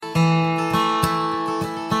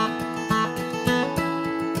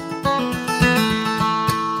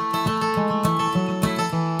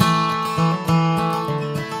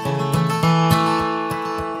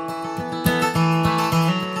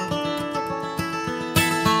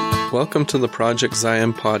Welcome to the Project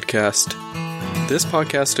Zion podcast. This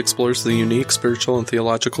podcast explores the unique spiritual and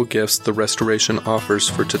theological gifts the Restoration offers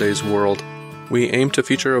for today's world. We aim to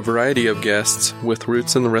feature a variety of guests with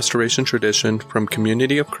roots in the Restoration tradition from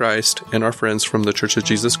Community of Christ and our friends from the Church of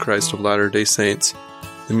Jesus Christ of Latter-day Saints.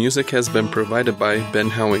 The music has been provided by Ben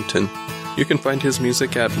Howington. You can find his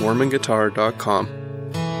music at mormonguitar.com.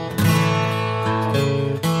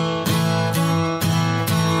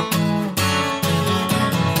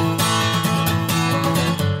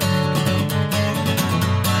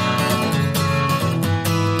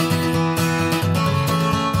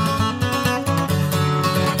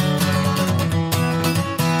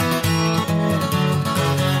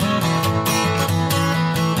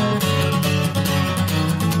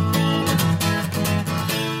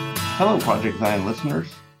 Hello, Project Zion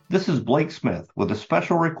listeners. This is Blake Smith with a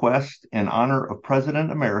special request in honor of President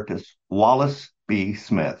Emeritus Wallace B.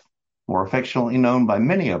 Smith, more affectionately known by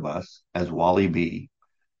many of us as Wally B.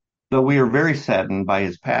 Though we are very saddened by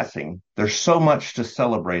his passing, there's so much to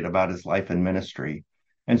celebrate about his life and ministry.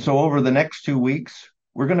 And so over the next 2 weeks,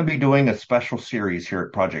 we're going to be doing a special series here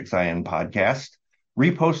at Project Zion Podcast,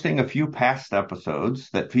 reposting a few past episodes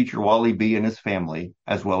that feature Wally B. and his family,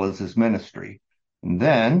 as well as his ministry. And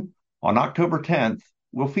then, on October 10th,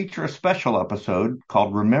 we'll feature a special episode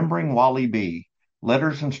called Remembering Wally B,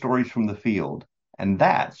 Letters and Stories from the Field, and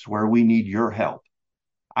that's where we need your help.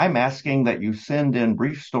 I'm asking that you send in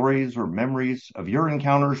brief stories or memories of your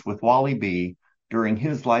encounters with Wally B during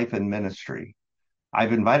his life and ministry.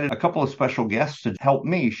 I've invited a couple of special guests to help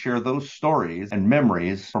me share those stories and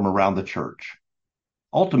memories from around the church.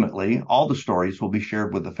 Ultimately, all the stories will be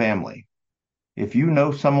shared with the family. If you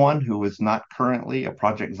know someone who is not currently a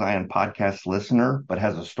Project Zion podcast listener but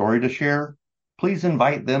has a story to share, please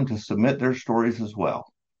invite them to submit their stories as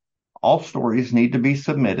well. All stories need to be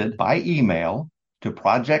submitted by email to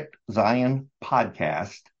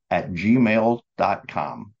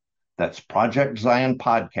projectzionpodcast@gmail.com. That's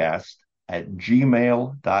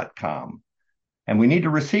projectzionpodcast@gmail.com. And we need to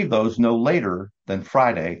receive those no later than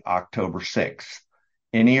Friday, October 6th.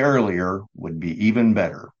 Any earlier would be even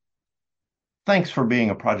better. Thanks for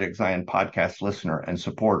being a Project Zion podcast listener and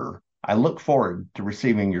supporter. I look forward to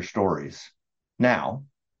receiving your stories. Now,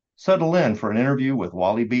 settle in for an interview with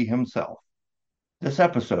Wally B himself. This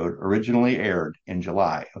episode originally aired in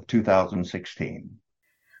July of 2016.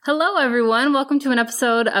 Hello, everyone. Welcome to an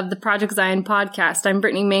episode of the Project Zion podcast. I'm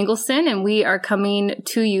Brittany Mangelston, and we are coming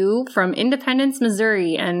to you from Independence,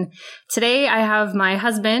 Missouri. And today I have my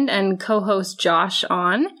husband and co-host Josh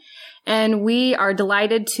on. And we are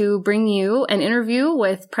delighted to bring you an interview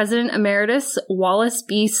with President Emeritus Wallace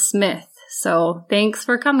B. Smith. So thanks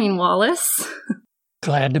for coming, Wallace.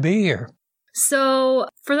 Glad to be here. So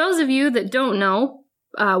for those of you that don't know,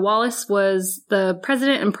 Wallace was the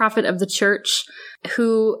president and prophet of the church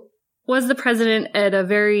who was the president at a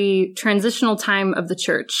very transitional time of the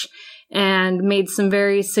church and made some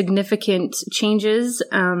very significant changes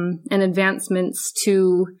and advancements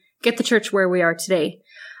to get the church where we are today.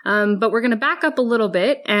 But we're going to back up a little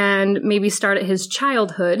bit and maybe start at his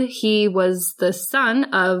childhood. He was the son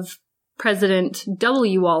of President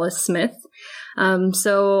W. Wallace Smith.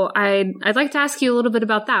 So I'd like to ask you a little bit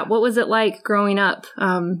about that. What was it like growing up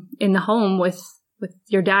in the home with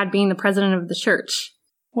your dad being the president of the church?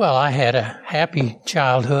 Well, I had a happy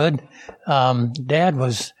childhood. Dad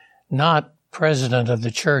was not president of the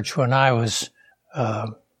church when I was a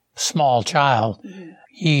small child.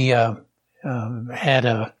 He had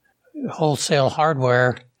a wholesale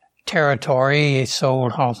hardware territory. He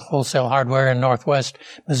sold wholesale hardware in northwest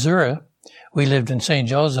Missouri. We lived in St.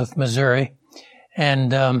 Joseph, Missouri,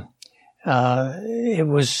 and it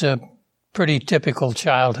was a pretty typical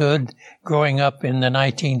childhood growing up in the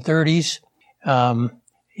 1930s.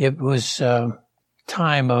 It was a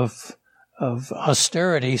time of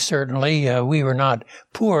austerity, certainly. We were not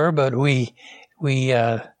poor, but we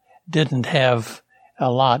didn't have a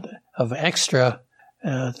lot of extra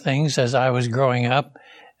things as I was growing up.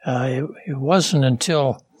 It wasn't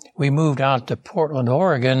until we moved out to Portland,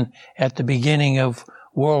 Oregon at the beginning of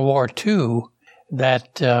World War II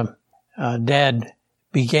that Dad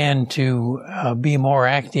began to be more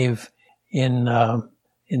active in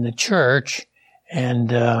the church,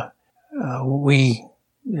 and we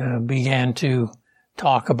began to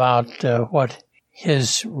talk about what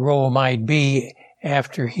his role might be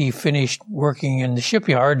after he finished working in the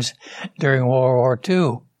shipyards during World War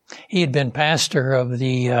II. He had been pastor of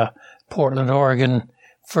the Portland, Oregon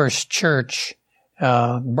First Church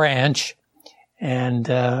branch, and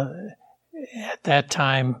at that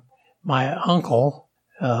time, my uncle,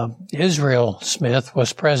 Israel Smith,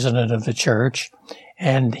 was president of the church,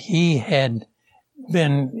 and he had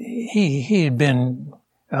been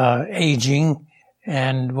aging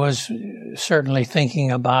and was certainly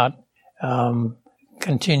thinking about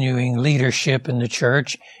continuing leadership in the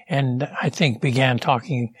church, and I think began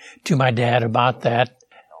talking to my dad about that.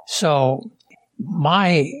 So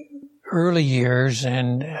my early years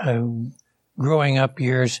and growing up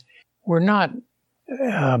years were not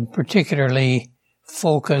particularly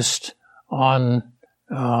focused on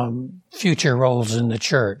future roles in the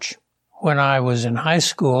church. When I was in high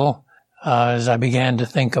school, as I began to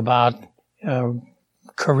think about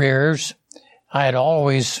careers, I had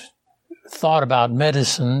always thought about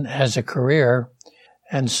medicine as a career.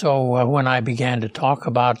 And so when I began to talk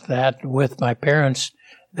about that with my parents,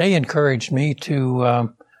 they encouraged me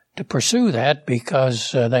to pursue that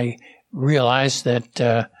because they realized that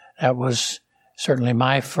that was certainly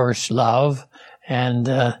my first love. And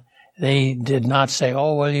they did not say,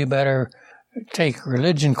 oh, well, you better take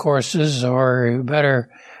religion courses or you better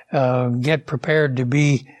get prepared to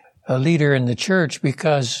be a leader in the church,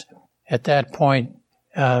 because at that point,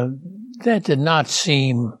 that did not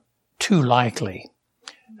seem too likely.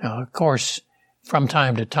 Now, of course, from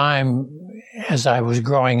time to time, as I was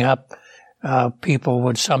growing up, people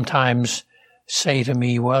would sometimes say to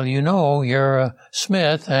me, well, you know, you're a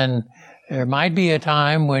Smith, and there might be a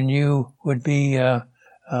time when you would be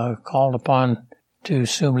called upon to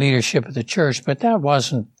assume leadership of the church, but that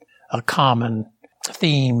wasn't a common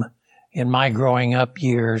theme in my growing up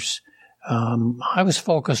years. I was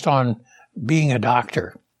focused on being a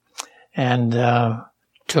doctor and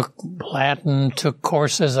took Latin, took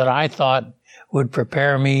courses that I thought would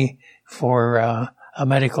prepare me for a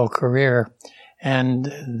medical career.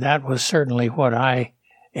 And that was certainly what I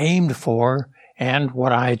aimed for and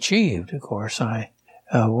what I achieved. Of course, I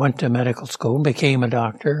went to medical school, became a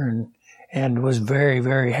doctor, and was very,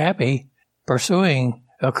 very happy pursuing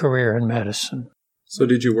a career in medicine. So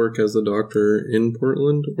did you work as a doctor in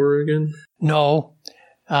Portland, Oregon? No.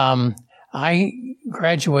 I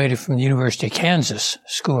graduated from the University of Kansas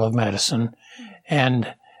School of Medicine,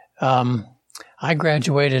 and I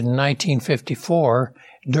graduated in 1954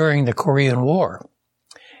 during the Korean War.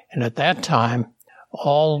 And at that time,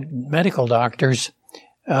 all medical doctors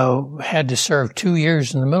had to serve 2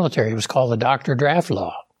 years in the military. It was called the Doctor Draft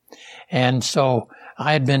Law. And so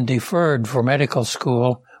I had been deferred for medical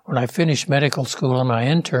school. When I finished medical school and my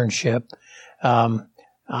internship,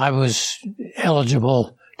 I was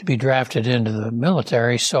eligible to be drafted into the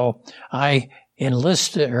military. So I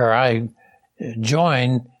I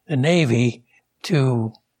joined the Navy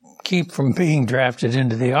to keep from being drafted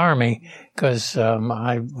into the Army, because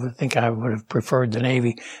I think I would have preferred the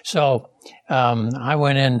Navy. So I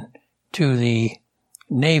went in to the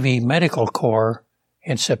Navy Medical Corps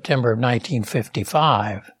in September of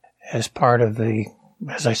 1955 as part of the,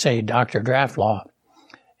 as I say, Doctor Draft Law,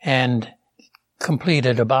 and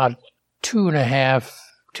completed about 2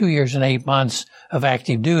 years and 8 months of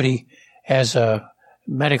active duty as a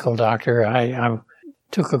medical doctor. I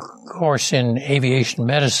took a course in aviation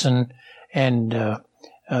medicine and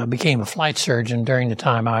became a flight surgeon during the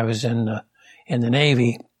time I was in the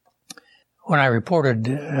Navy. When I reported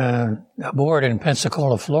aboard in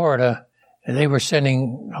Pensacola, Florida, they were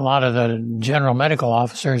sending a lot of the general medical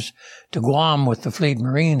officers to Guam with the Fleet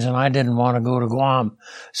Marines, and I didn't want to go to Guam.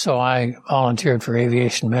 So I volunteered for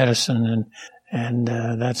aviation medicine, and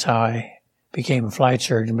that's how I became a flight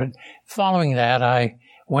surgeon. But following that, I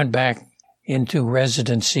went back into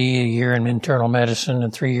residency, a year in internal medicine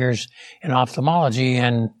and 3 years in ophthalmology,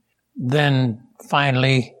 and then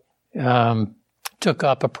finally took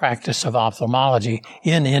up a practice of ophthalmology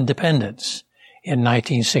in Independence in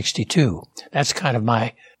 1962. That's kind of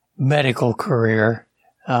my medical career.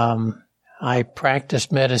 I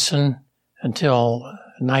practiced medicine until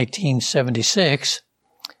 1976.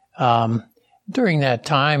 During that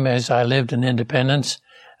time, as I lived in Independence,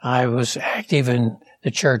 I was active in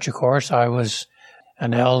the church, of course. I was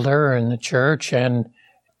an elder in the church and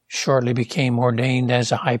shortly became ordained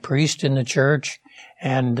as a high priest in the church,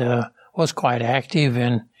 and was quite active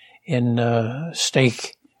in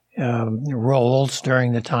stake roles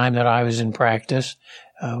during the time that I was in practice.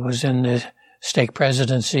 Was in the stake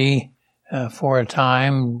presidency for a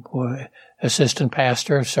time, assistant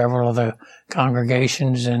pastor of several of the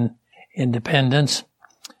congregations in Independence.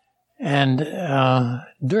 And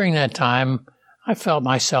during that time, I felt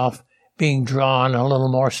myself being drawn a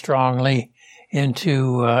little more strongly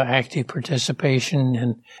into active participation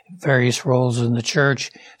in various roles in the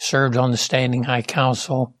church, served on the Standing High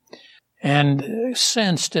Council, and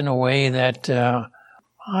sensed in a way that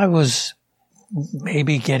I was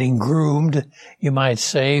maybe getting groomed, you might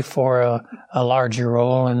say, for a larger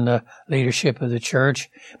role in the leadership of the church.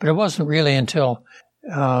 But it wasn't really until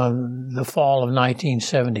the fall of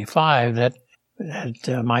 1975 that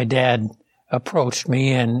my dad approached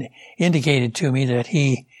me and indicated to me that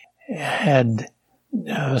he had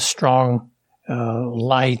a strong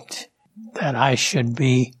light that I should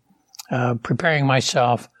be preparing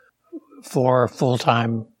myself for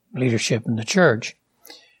full-time leadership in the church.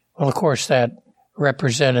 Well, of course, that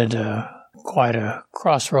represented quite a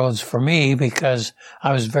crossroads for me because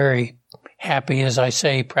I was very happy, as I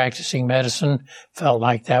say, practicing medicine, felt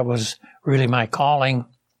like that was really my calling.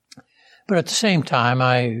 But at the same time,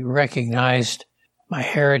 I recognized my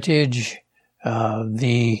heritage,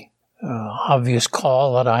 the obvious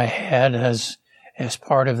call that I had as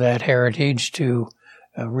part of that heritage to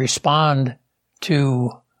respond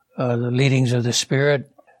to the leadings of the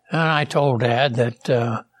Spirit. And I told Dad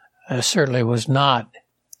that it certainly was not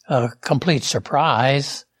a complete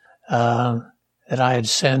surprise that I had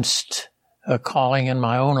sensed a calling in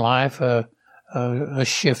my own life, a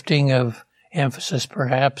shifting of emphasis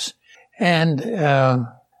perhaps. And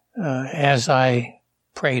as I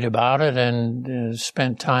prayed about it and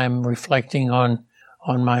spent time reflecting on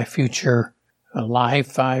my future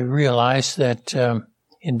life, I realized that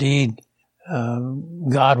indeed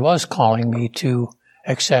God was calling me to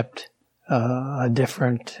accept a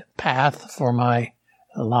different path for my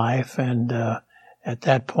life, and at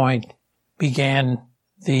that point began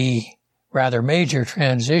the rather major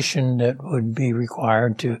transition that would be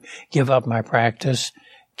required to give up my practice,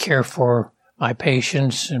 care for my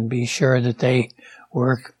patients, and be sure that they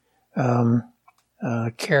were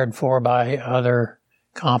cared for by other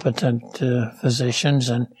competent physicians,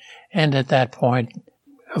 and at that point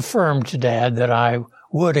affirmed to Dad that I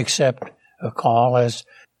would accept a call as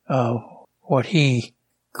what he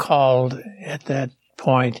called at that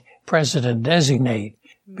point president designate,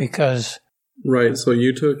 because Right, so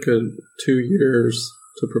you took 2 years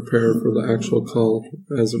to prepare for the actual call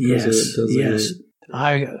as a president designate. Yes.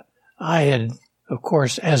 I had, of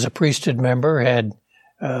course, as a priesthood member, had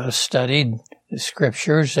studied the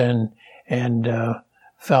scriptures and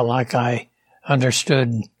felt like I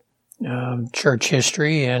understood church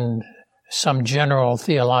history and some general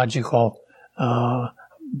theological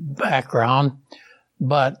background.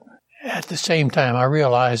 But at the same time, I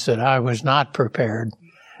realized that I was not prepared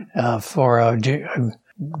for a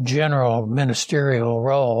general ministerial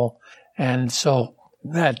role. And so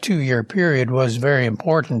that 2-year period was very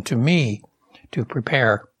important to me to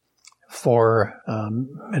prepare for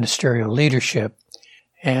ministerial leadership.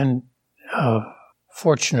 And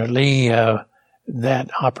fortunately, that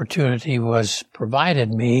opportunity was provided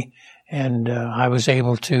me, and I was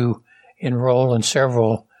able to enroll in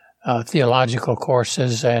several theological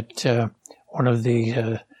courses at one of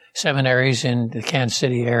the seminaries in the Kansas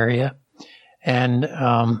City area, and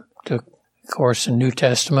took a course in New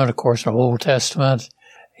Testament, a course in Old Testament,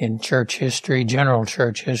 in church history, general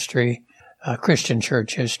church history, Christian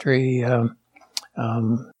church history.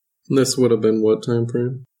 This would have been what time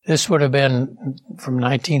frame? This would have been from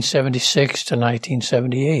 1976 to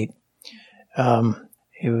 1978.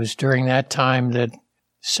 It was during that time that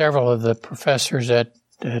several of the professors at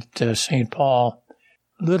St. Paul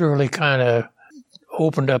literally kind of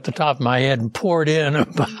opened up the top of my head and poured in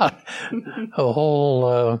about a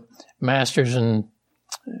whole master's in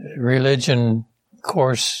religion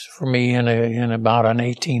course for me in about an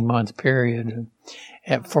 18-month period,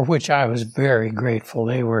 for which I was very grateful.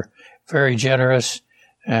 They were very generous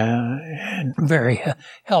and very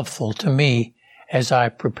helpful to me as I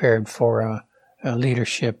prepared for a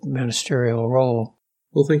leadership ministerial role.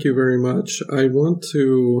 Well, thank you very much. I want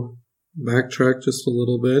to backtrack just a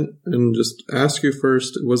little bit and just ask you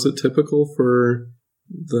first, was it typical for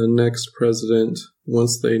the next president,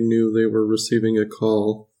 once they knew they were receiving a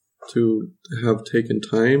call, to have taken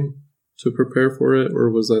time to prepare for it,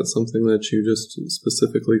 or was that something that you just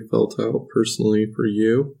specifically felt out personally for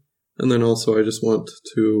you? And then also I just want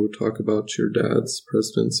to talk about your dad's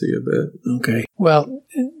presidency a bit. Okay. Well,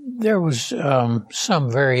 there was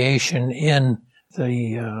some variation in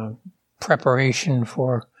the preparation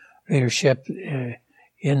for leadership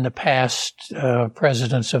in the past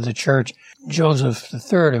presidents of the church. Joseph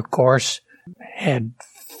III, of course, had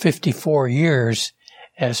 54 years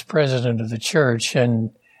as president of the church,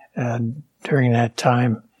 and during that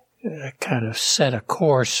time kind of set a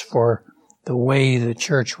course for the way the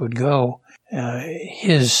church would go.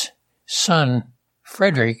 His son,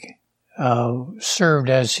 Frederick, served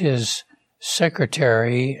as his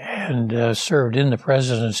secretary and served in the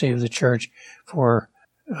presidency of the church for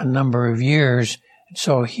a number of years.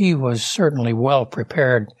 So he was certainly well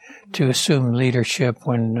prepared to assume leadership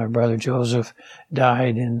when Brother Joseph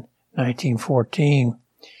died in 1914.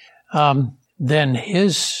 Then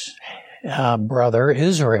his brother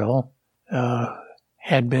Israel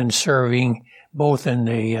had been serving both in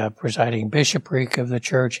the presiding bishopric of the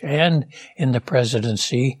church and in the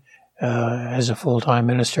presidency as a full-time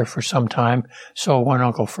minister for some time. So when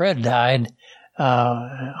Uncle Fred died,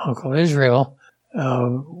 Uncle Israel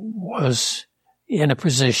was in a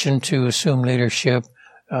position to assume leadership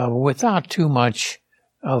without too much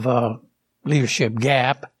of a leadership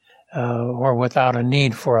gap or without a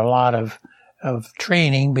need for a lot of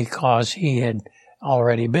training, because he had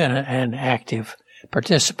already been an active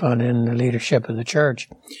participant in the leadership of the church.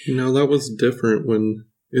 That was different when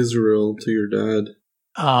Israel to your dad.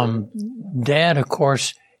 Dad, of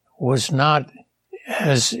course, was not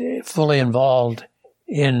as fully involved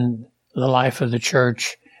in the life of the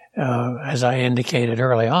church as I indicated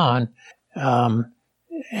early on.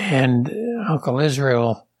 And Uncle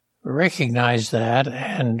Israel recognized that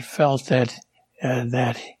and felt that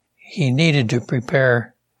he needed to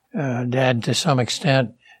prepare Dad to some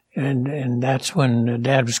extent, and that's when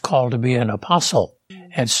Dad was called to be an apostle.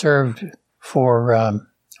 Had served for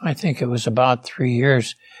I think it was about 3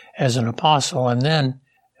 years as an apostle, and then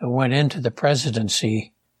went into the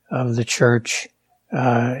presidency of the church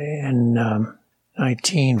in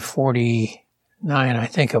 1949, I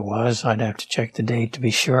think it was. I'd have to check the date to be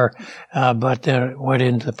sure. But then went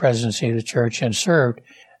into the presidency of the church and served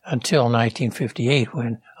until 1958,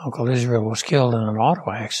 when Uncle Israel was killed in an auto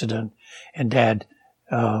accident, and Dad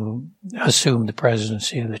assumed the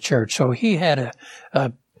presidency of the church. So he had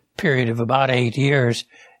a period of about 8 years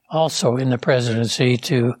also in the presidency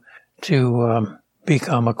to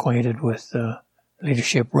become acquainted with the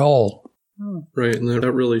leadership role. Right, and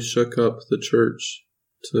that really shook up the church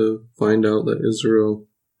to find out that Israel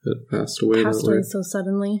had passed away that way. So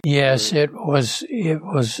suddenly. Yes, it was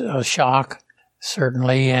a shock,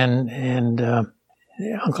 certainly, and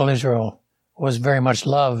Uncle Israel was very much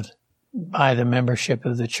loved by the membership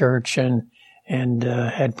of the church, and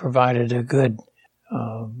had provided a good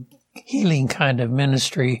healing kind of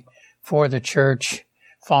ministry for the church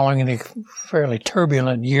following the fairly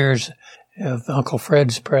turbulent years of Uncle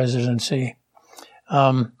Fred's presidency.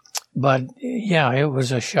 But yeah, it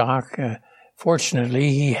was a shock.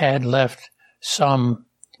 Fortunately, he had left some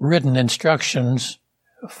written instructions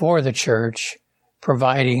for the church,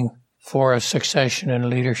 providing for a succession in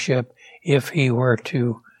leadership if he were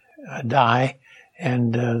to die.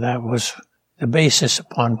 And that was the basis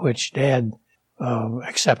upon which Dad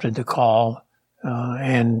accepted the call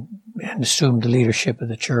and assumed the leadership of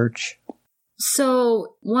the church.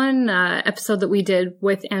 So one episode that we did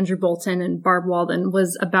with Andrew Bolton and Barb Walden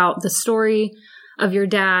was about the story of your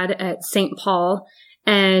dad at St. Paul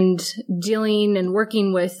and dealing and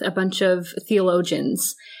working with a bunch of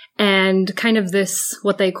theologians. And kind of this,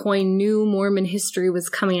 what they coined new Mormon history, was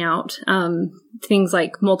coming out. Things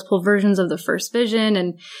like multiple versions of the first vision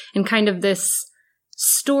and kind of this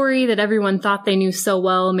story that everyone thought they knew so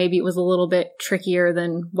well. Maybe it was a little bit trickier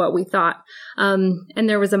than what we thought. And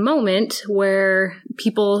there was a moment where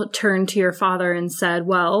people turned to your father and said,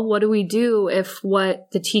 well, what do we do if what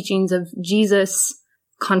the teachings of Jesus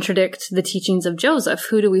contradict the teachings of Joseph?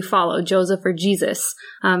 Who do we follow, Joseph or Jesus?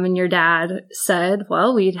 And your dad said,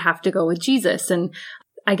 well, we'd have to go with Jesus. And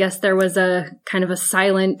I guess there was a kind of a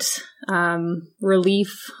silent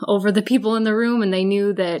relief over the people in the room, and they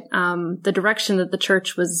knew that the direction that the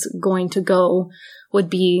church was going to go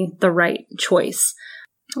would be the right choice,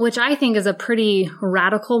 which I think is a pretty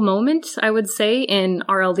radical moment, I would say, in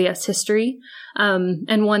RLDS history,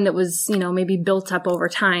 and one that was, maybe built up over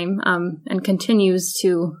time and continues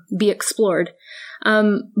to be explored.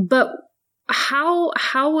 But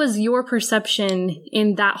how was your perception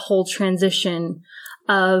in that whole transition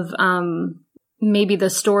of maybe the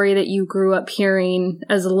story that you grew up hearing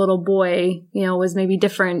as a little boy, was maybe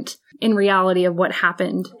different in reality of what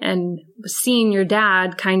happened, and seeing your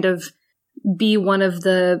dad kind of be one of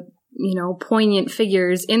the, poignant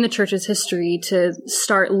figures in the church's history to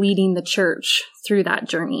start leading the church through that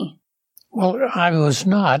journey? Well, I was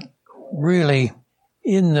not really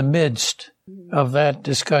in the midst of that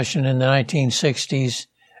discussion in the 1960s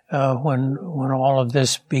when all of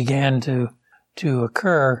this began to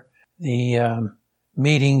occur. The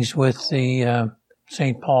meetings with the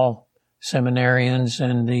St. Paul seminarians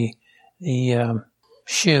and the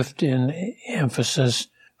shift in emphasis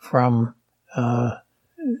from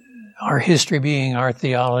our history being our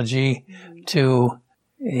theology to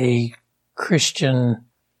a Christian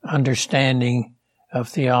understanding of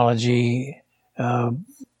theology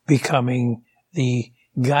becoming the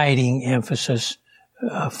guiding emphasis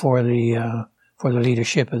for the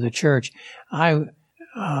leadership of the church. I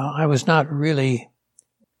was not really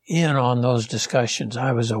in on those discussions.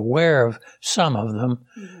 I was aware of some of them,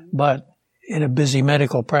 but in a busy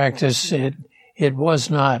medical practice, it was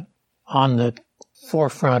not on the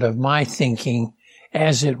forefront of my thinking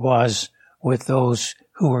as it was with those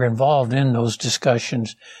who were involved in those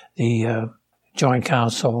discussions, the Joint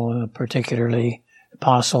Council, particularly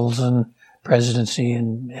apostles and presidency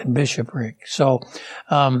and bishopric. So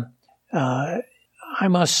I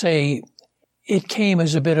must say it came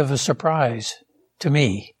as a bit of a surprise to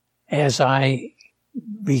me as I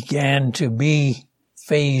began to be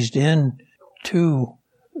phased in to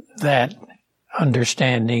that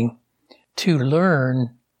understanding, to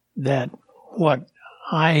learn that what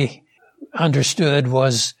I understood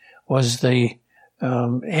was the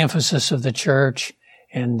emphasis of the church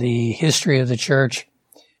and the history of the church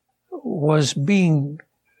was being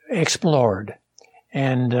explored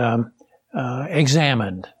and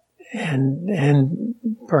examined and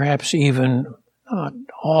perhaps even not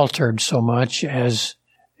altered so much as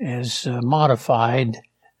modified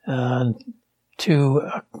to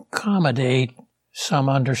accommodate some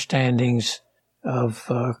understandings of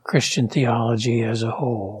Christian theology as a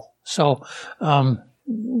whole. So,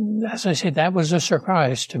 as I say, that was a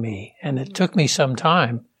surprise to me, and it took me some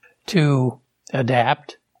time to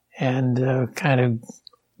adapt and kind of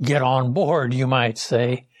get on board, you might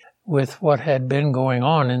say, with what had been going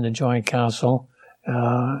on in the Joint Council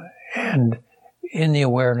and in the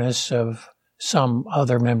awareness of some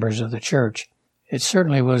other members of the church. It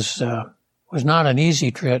certainly was not an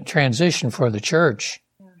easy transition for the church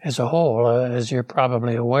as a whole. As you're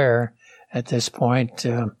probably aware at this point,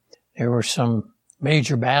 there were some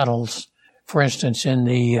major battles, for instance, in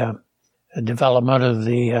the development of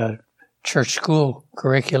the church school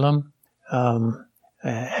curriculum,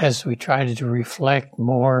 as we tried to reflect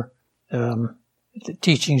more the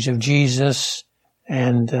teachings of Jesus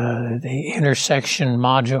and the intersection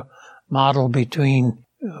model between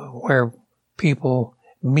where people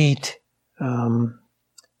meet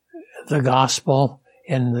the gospel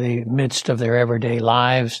in the midst of their everyday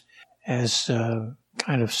lives as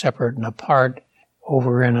kind of separate and apart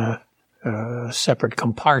over in a separate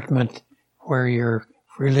compartment where your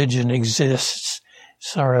religion exists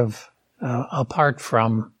sort of apart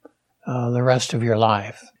from the rest of your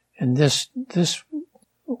life. And this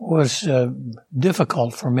was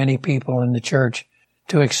difficult for many people in the church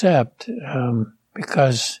to accept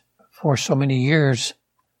because for so many years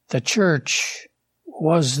the church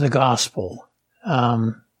was the gospel.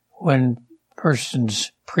 When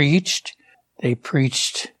persons preached, they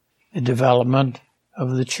preached the development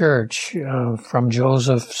of the church from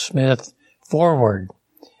Joseph Smith forward,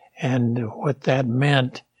 and what that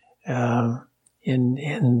meant in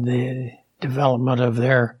the development of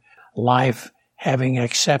their life, having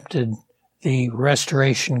accepted the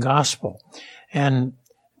restoration gospel. And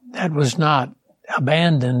that was not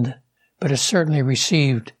abandoned, but it certainly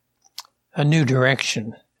received a new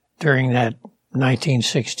direction during that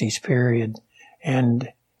 1960s period. And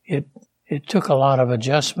it took a lot of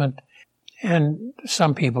adjustment. And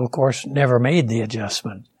some people, of course, never made the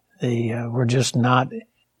adjustment. They were just not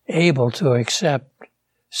able to accept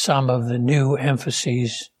some of the new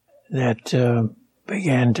emphases that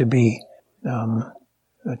began to be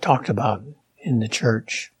talked about in the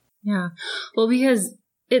church. Yeah. Well, because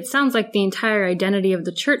it sounds like the entire identity of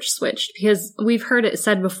the church switched, because we've heard it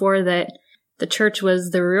said before that the church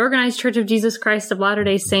was the Reorganized Church of Jesus Christ of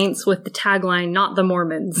Latter-day Saints with the tagline, not the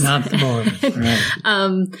Mormons. Not the Mormons,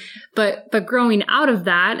 right. But growing out of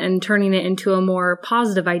that and turning it into a more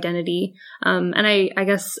positive identity, and I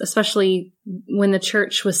guess especially when the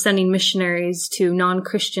church was sending missionaries to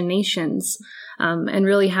non-Christian nations, and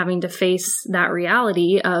really having to face that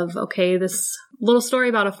reality of, okay, this little story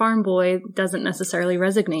about a farm boy doesn't necessarily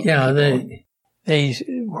resonate. Yeah, they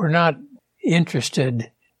were not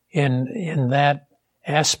interested in that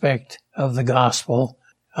aspect of the gospel.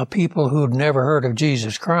 People who'd never heard of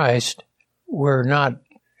Jesus Christ were not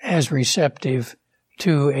as receptive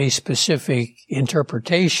to a specific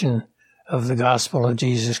interpretation of the gospel of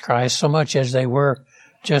Jesus Christ so much as they were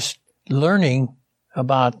just learning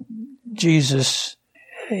about Jesus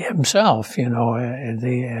himself, at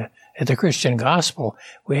the Christian gospel.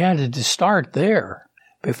 We had to start there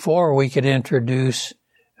before we could introduce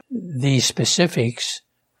the specifics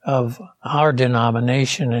of our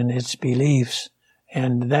denomination and its beliefs,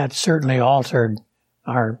 and that certainly altered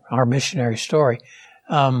our missionary story.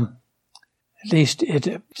 At least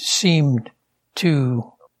it seemed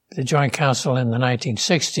to the Joint Council in the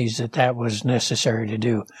 1960s that was necessary to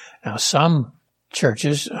do. Now, some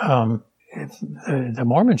churches. The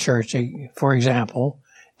Mormon Church, for example,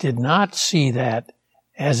 did not see that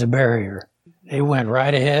as a barrier. They went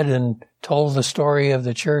right ahead and told the story of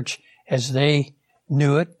the church as they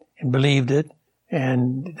knew it and believed it.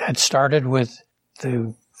 And that started with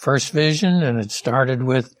the first vision, and it started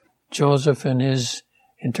with Joseph and his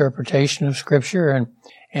interpretation of Scripture.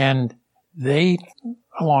 And they,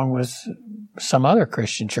 along with some other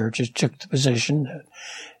Christian churches, took the position that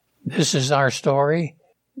this is our story.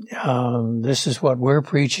 This is what we're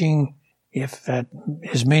preaching. If that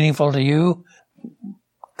is meaningful to you,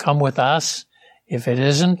 come with us. If it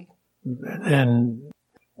isn't, then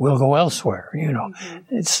we'll go elsewhere,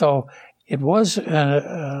 And so it was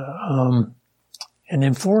an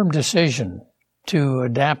informed decision to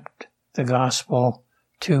adapt the gospel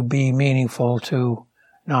to be meaningful to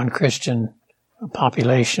non-Christian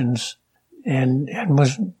populations, and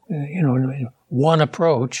was, one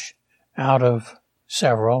approach out of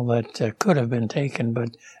several that could have been taken, but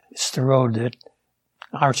it's the road that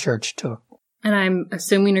our church took. And I'm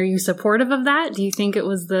assuming, are you supportive of that? Do you think it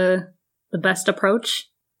was the best approach?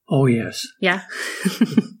 Oh, yes. Yeah.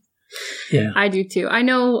 Yeah. I do too. I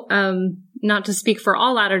know, not to speak for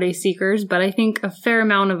all Latter-day Seekers, but I think a fair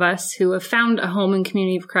amount of us who have found a home in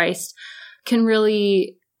Community of Christ can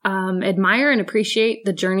really admire and appreciate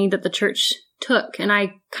the journey that the church took. And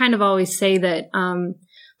I kind of always say that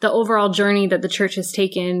the overall journey that the church has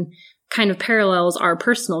taken kind of parallels our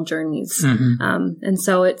personal journeys. Mm-hmm. And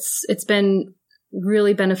so it's been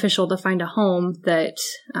really beneficial to find a home that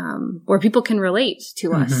where people can relate to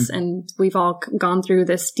Mm-hmm. us. And we've all gone through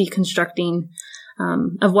this deconstructing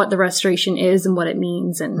of what the restoration is and what it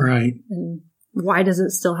means, and, right. and why does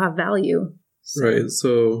it still have value. Right.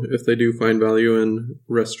 So if they do find value in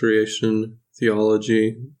restoration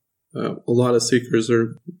theology, a lot of seekers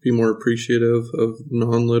be more appreciative of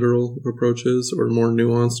non-literal approaches or more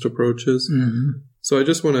nuanced approaches. Mm-hmm. So I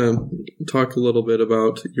just want to talk a little bit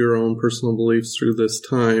about your own personal beliefs through this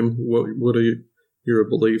time. What your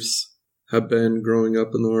beliefs have been growing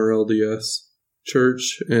up in the RLDS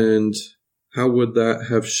church, and how would that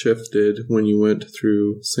have shifted when you went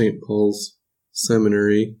through St. Paul's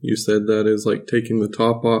Seminary? You said that is like taking the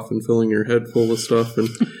top off and filling your head full of stuff, and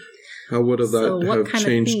how would that have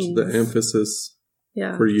changed the emphasis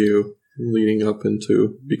for you leading up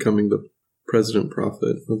into becoming the president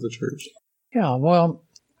prophet of the church? Yeah, well,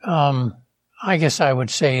 I guess I would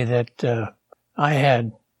say that I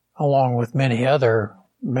had, along with many other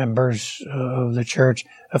members of the church,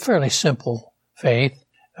 a fairly simple faith,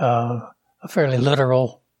 a fairly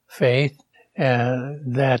literal faith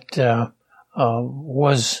that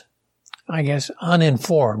was, I guess,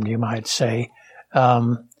 uninformed, you might say.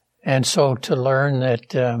 And so to learn that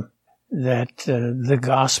the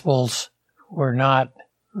Gospels were not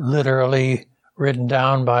literally written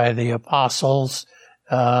down by the apostles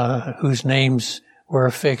whose names were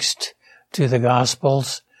affixed to the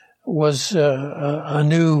Gospels was a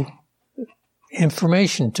new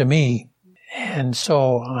information to me. And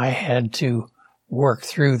so I had to work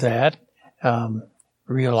through that,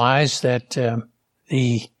 realize that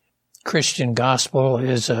the Christian gospel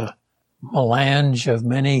is a melange of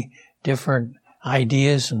many different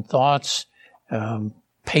ideas and thoughts,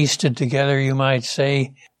 pasted together, you might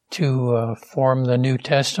say, to form the New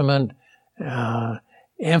Testament,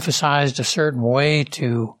 emphasized a certain way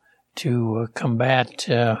to combat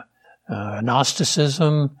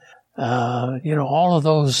Gnosticism. All of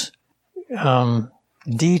those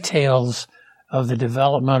details of the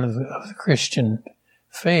development of the Christian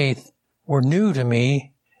faith were new to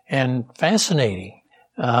me and fascinating,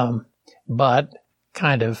 but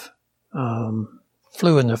kind of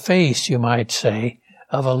flew in the face, you might say,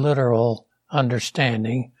 of a literal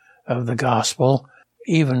understanding of the gospel,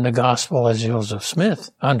 even the gospel as Joseph Smith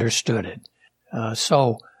understood it.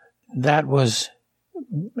 So that was,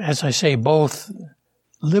 as I say, both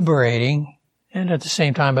liberating and at the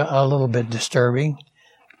same time a little bit disturbing,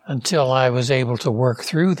 until I was able to work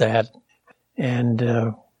through that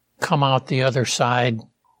and come out the other side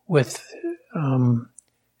with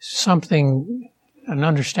something, an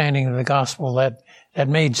understanding of the gospel that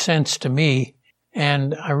made sense to me.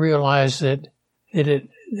 And I realized that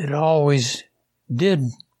it always did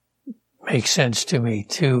make sense to me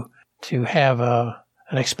to have an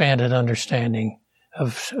expanded understanding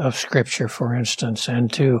of Scripture, for instance,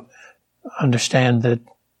 and to understand that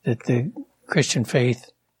the Christian faith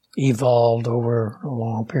evolved over a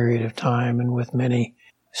long period of time and with many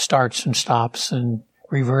starts and stops and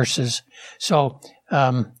reverses. So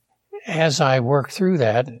as I worked through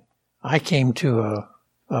that, I came to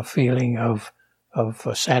a feeling of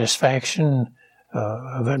satisfaction,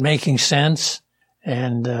 of it making sense,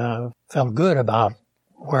 and felt good about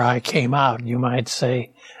where I came out, you might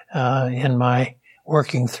say, in my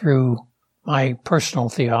working through my personal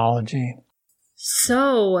theology.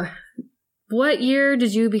 So, what year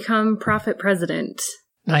did you become prophet president?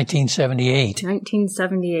 1978.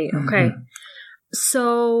 1978, okay. Mm-hmm.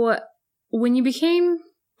 So, when you became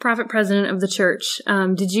prophet president of the church,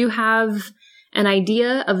 did you have an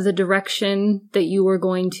idea of the direction that you were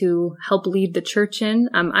going to help lead the church in?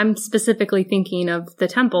 I'm specifically thinking of the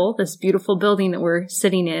temple, this beautiful building that we're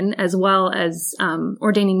sitting in, as well as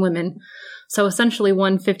ordaining women. So essentially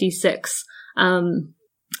 156.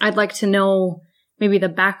 I'd like to know maybe the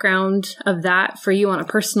background of that for you on a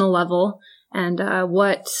personal level, and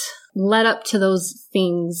what led up to those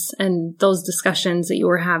things and those discussions that you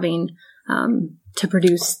were having to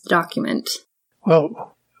produce the document.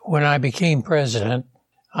 Well, when I became president,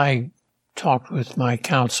 I talked with my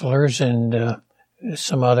counselors and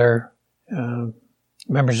some other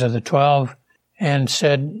members of the 12 and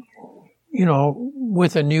said, you know,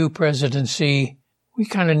 with a new presidency, we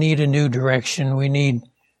kind of need a new direction. We need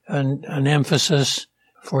an emphasis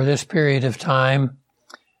for this period of time.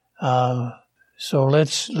 So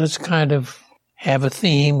let's kind of have a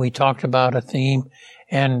theme. We talked about a theme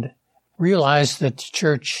and realized that the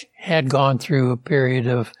church had gone through a period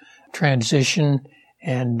of transition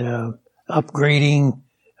and upgrading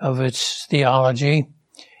of its theology.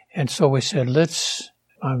 And so we said,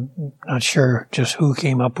 I'm not sure just who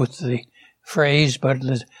came up with the phrase, but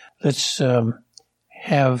let's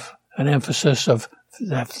have an emphasis of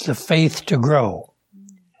the faith to grow.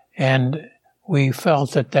 And we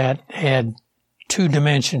felt that had two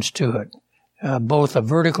dimensions to it. Both a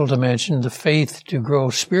vertical dimension, the faith to grow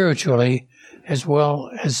spiritually, as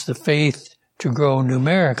well as the faith to grow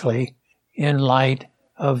numerically in light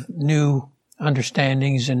of new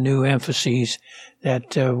understandings and new emphases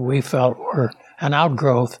that we felt were an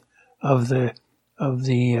outgrowth of the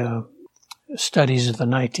studies of the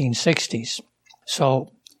 1960s.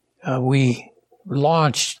 So we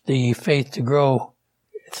launched the Faith to Grow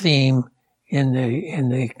theme in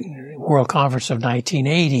the World Conference of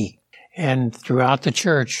 1980. And throughout the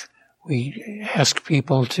church, we asked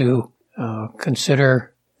people to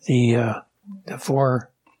consider the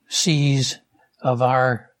 4 C's of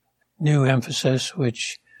our new emphasis,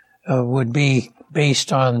 which would be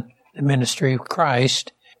based on the ministry of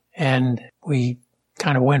Christ. And we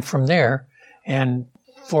kind of went from there. And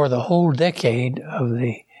for the whole decade of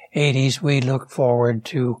the 80s, we looked forward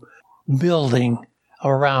to building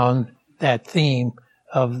around that theme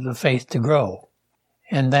of the faith to grow.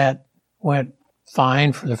 And that went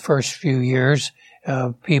fine for the first few years.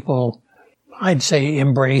 People, I'd say,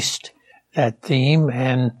 embraced that theme,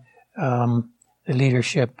 and the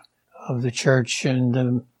leadership of the church and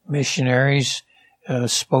the missionaries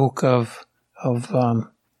spoke of the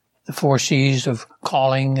 4 C's of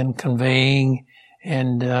calling and conveying,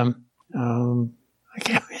 and I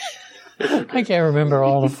can't remember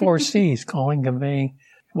all the 4 C's, calling, conveying.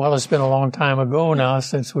 Well, it's been a long time ago now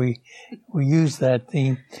since we used that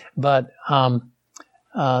theme, but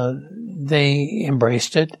they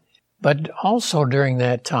embraced it. But also during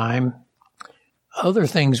that time, other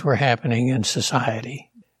things were happening in society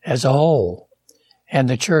as a whole. And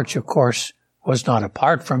the church, of course, was not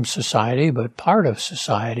apart from society, but part of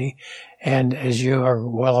society. And as you are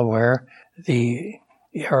well aware, the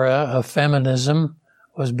era of feminism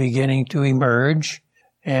was beginning to emerge,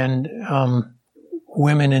 and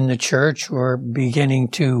women in the church were beginning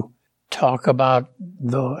to talk about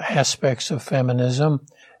the aspects of feminism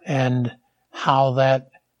and how that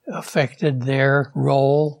affected their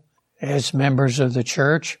role as members of the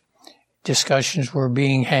church. Discussions were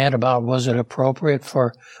being had about, was it appropriate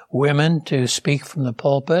for women to speak from the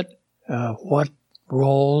pulpit? What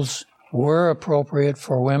roles were appropriate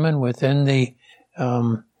for women within the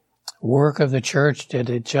work of the church? Did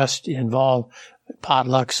it just involve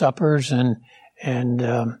potluck suppers and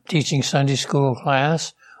teaching Sunday school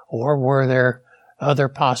class, or were there other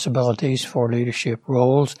possibilities for leadership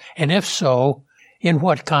roles? And if so, in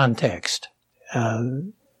what context?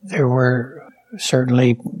 There were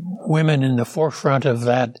certainly women in the forefront of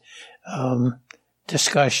that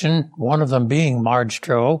discussion, one of them being Marge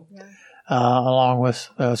Troe, along with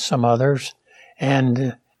some others.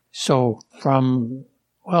 And so from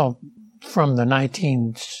the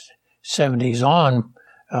 1970s on,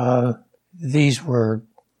 these were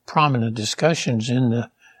prominent discussions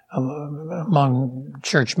among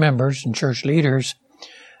church members and church leaders.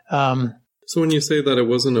 So when you say that it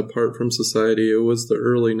wasn't apart from society, it was the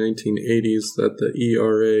early 1980s that the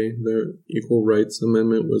ERA, the Equal Rights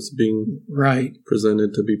Amendment, was being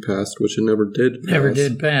presented to be passed, which it never did pass. Never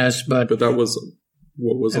did pass, but that was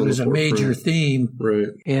what was it on was the a major forefront. theme Right.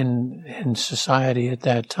 in society at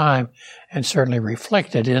that time, and certainly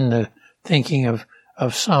reflected in the thinking of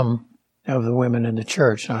some of the women in the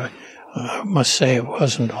church. I must say it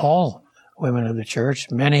wasn't all women of the church.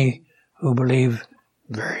 Many who believe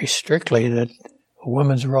very strictly that a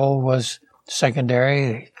woman's role was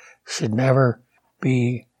secondary, should never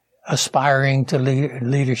be aspiring to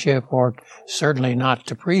leadership, or certainly not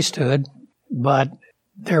to priesthood. But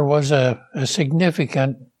there was a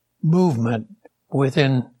significant movement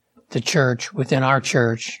within the church, within our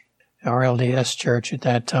church, our LDS church at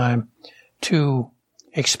that time, to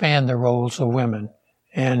expand the roles of women.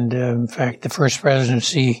 And in fact, the First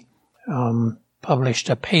Presidency published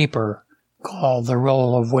a paper called The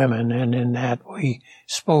Role of Women, and in that we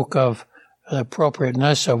spoke of the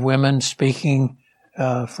appropriateness of women speaking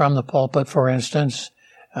from the pulpit, for instance,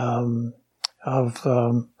 of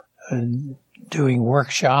doing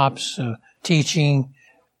workshops, teaching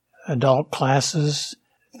adult classes,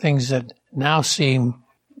 things that now seem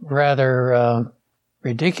rather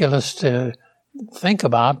ridiculous to think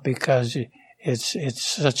about because it's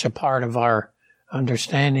such a part of our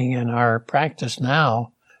understanding and our practice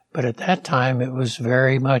now. But at that time, it was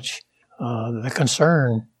very much the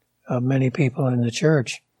concern of many people in the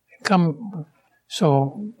church.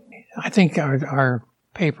 So I think our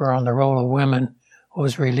paper on the role of women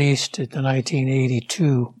was released at the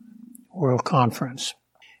 1982 World Conference.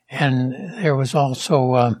 And there was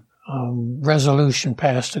also a resolution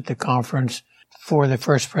passed at the conference for the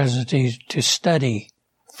First Presidency to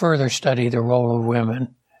further study the role of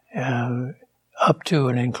women, up to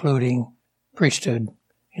and including priesthood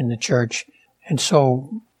in the church. And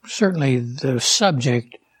so certainly the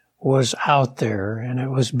subject was out there and it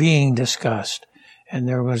was being discussed, and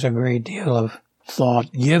there was a great deal of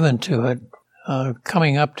thought given to it.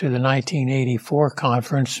 Coming up to the 1984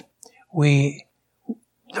 conference, the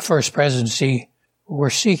First Presidency, were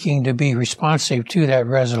seeking to be responsive to that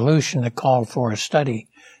resolution that called for a study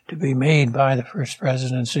to be made by the First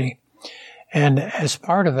Presidency. And as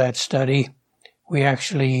part of that study, we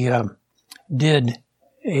actually did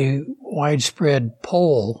a widespread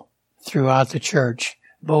poll throughout the church,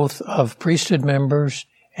 both of priesthood members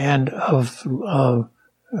and of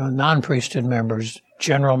non-priesthood members,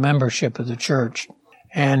 general membership of the church.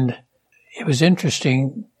 And it was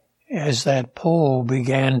interesting as that poll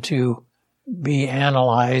began to be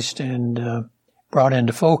analyzed and brought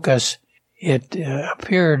into focus, it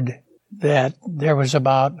appeared that there was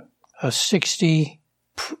about a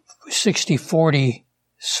 60-40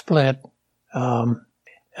 split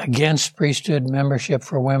against priesthood membership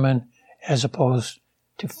for women as opposed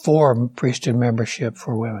to for priesthood membership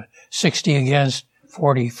for women. 60 against,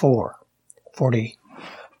 40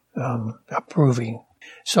 approving.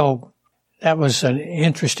 So that was an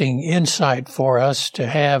interesting insight for us to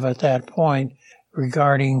have at that point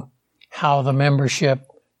regarding how the membership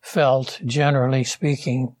felt, generally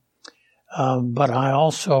speaking. But I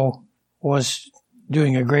also was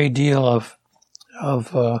doing a great deal of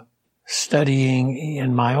studying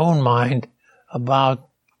in my own mind about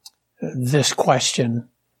this question.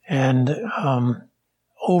 And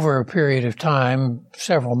over a period of time,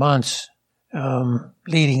 several months,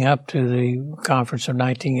 leading up to the conference of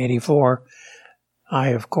 1984, I,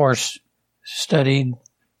 of course, studied,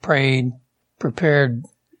 prayed, prepared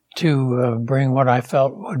to bring what I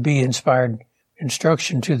felt would be inspired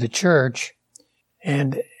instruction to the church.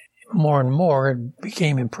 And more, it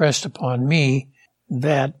became impressed upon me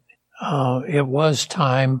that it was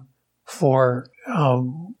time for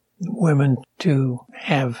women to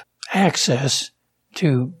have access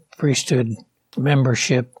to priesthood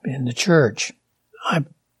membership in the church. I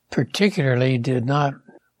particularly did not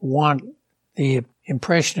want the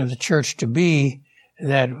impression of the church to be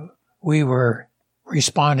that we were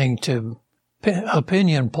responding to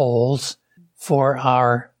opinion polls for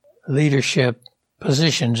our leadership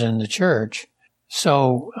positions in the church.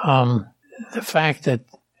 So the fact that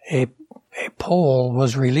a poll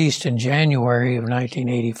was released in January of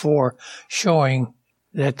 1984 showing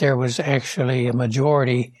that there was actually a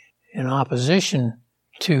majority in opposition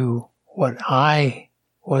to what I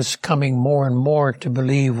was coming more and more to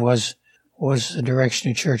believe was the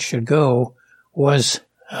direction the church should go was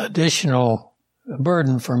additional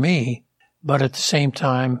burden for me. But at the same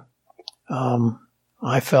time,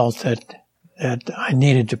 I felt that I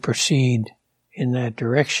needed to proceed in that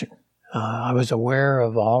direction. I was aware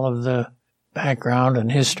of all of the background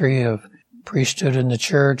and history of priesthood in the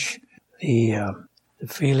church, the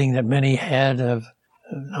feeling that many had of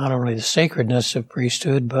not only the sacredness of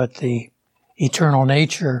priesthood, but the eternal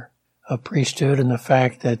nature of priesthood, and the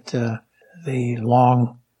fact that the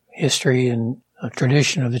long history and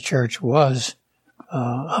tradition of the church was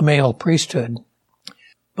a male priesthood.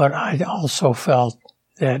 But I also felt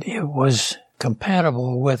that it was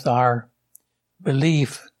compatible with our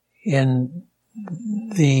belief in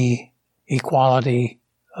the equality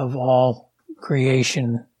of all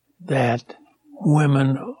creation, that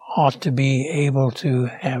women ought to be able to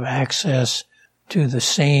have access to the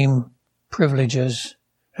same privileges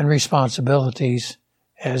and responsibilities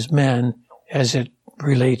as men as it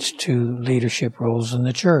relates to leadership roles in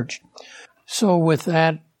the church. So with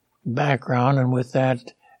that background and with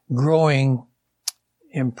that growing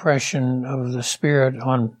impression of the Spirit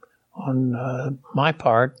on my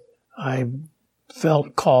part, I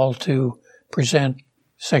felt called to present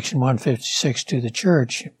Section 156 to the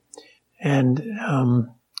church. And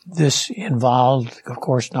this involved, of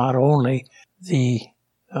course, not only the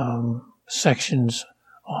sections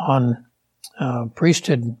on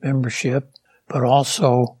priesthood membership, but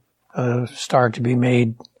also start to be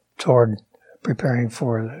made toward preparing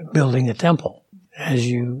for building the temple. As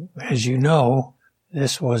you know,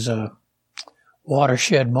 this was a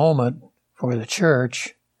watershed moment for the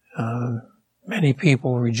church. Many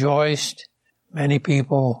people rejoiced. Many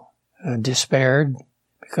people despaired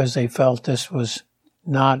because they felt this was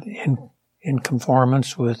not in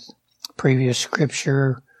conformance with previous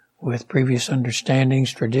scripture, with previous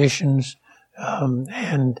understandings, traditions,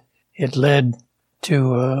 and it led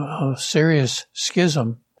to a serious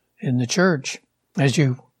schism in the church, as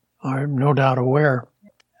you are no doubt aware,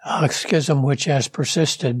 a schism which has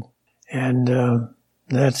persisted, and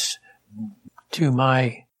that's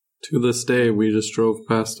To this day, we just drove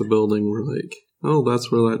past a building. We're like, oh,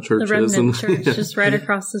 that's where that church is. The Remnant Church, just right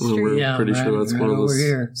across the street. We're pretty sure that's one of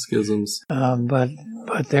those schisms. But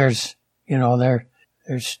there's,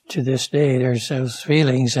 there's to this day, there's those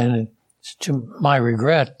feelings, and it's to my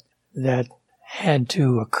regret that had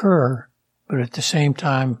to occur. But at the same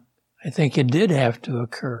time, I think it did have to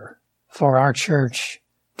occur for our church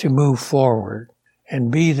to move forward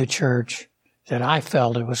and be the church that I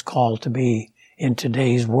felt it was called to be in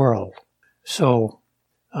today's world. So,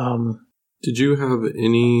 did you have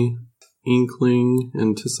any inkling,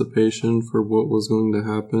 anticipation for what was going to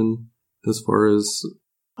happen as far as?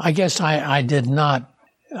 I guess I did not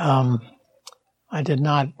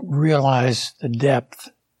realize the depth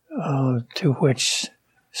to which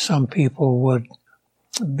some people would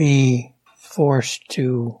be forced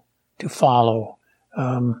to follow.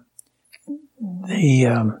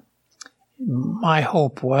 My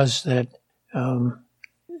hope was that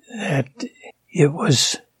it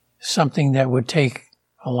was something that would take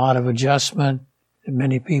a lot of adjustment, that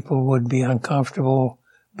many people would be uncomfortable,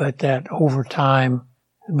 but that over time,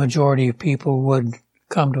 the majority of people would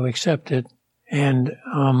come to accept it. And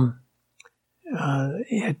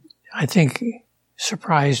it, I think,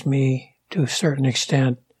 surprised me to a certain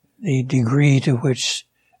extent, the degree to which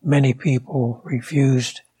many people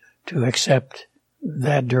refused to accept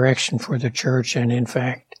that direction for the church, and in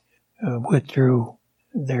fact withdrew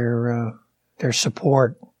their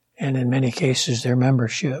support, and in many cases their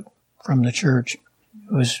membership from the church.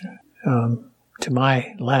 It was to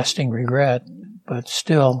my lasting regret, but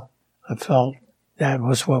still I felt that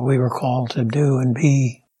was what we were called to do and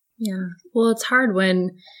be. Yeah. Well, it's hard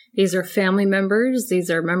when these are family members,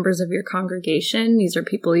 these are members of your congregation, these are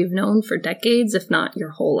people you've known for decades, if not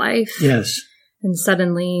your whole life. Yes. And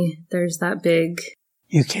suddenly there's that big...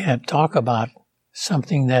 You can't talk about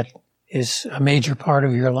something that is a major part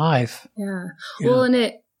of your life. Yeah. Well,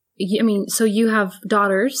 and so you have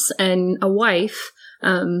daughters and a wife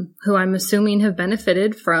who I'm assuming have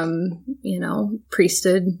benefited from,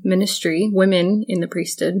 priesthood ministry, women in the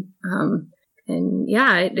priesthood. And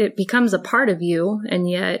yeah, it becomes a part of you, and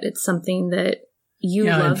yet it's something that you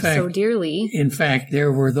love so dearly. In fact,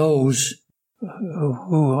 there were those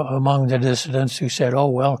who among the dissidents who said, oh,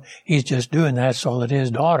 well, he's just doing that so that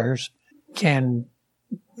his daughters can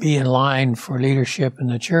be in line for leadership in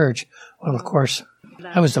the church. Well, of course,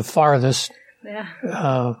 I was the farthest. Yeah.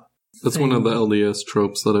 That's one of the LDS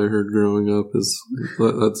tropes that I heard growing up, is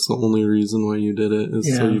that's the only reason why you did it,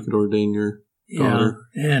 is so you could ordain your daughter.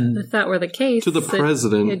 And if that were the case, to the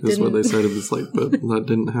president is what they said. It was like, but that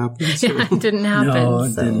didn't happen. So. Yeah, it didn't happen. No,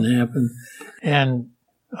 it didn't happen. And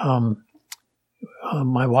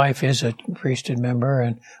my wife is a priesthood member,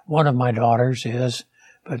 and one of my daughters is,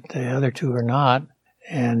 but the other two are not,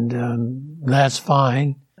 and that's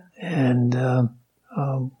fine. And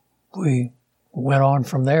we went on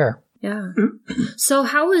from there. Yeah. So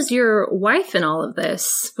how was your wife in all of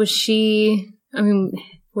this? Was she,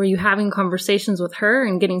 were you having conversations with her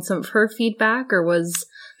and getting some of her feedback, or was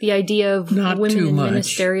the idea of not women too in much.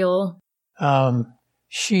 ministerial?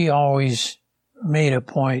 She always made a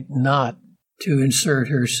point not to insert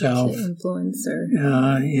herself to influence her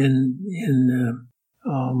in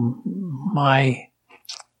my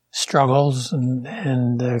struggles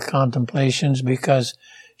and contemplations, because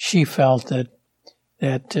she felt that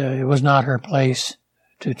it was not her place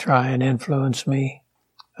to try and influence me.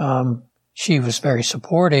 She was very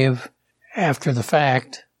supportive after the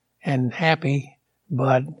fact and happy,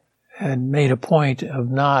 but had made a point of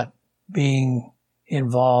not being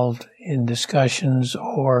involved in discussions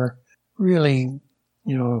or really,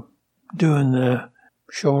 doing the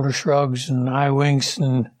shoulder shrugs and eye winks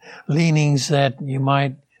and leanings that you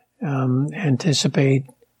might anticipate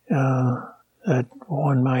that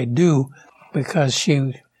one might do, because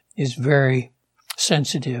she is very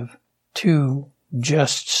sensitive to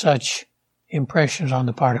just such impressions on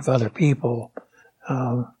the part of other people,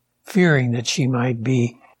 fearing that she might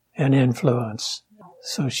be an influence.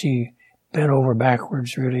 So she bent over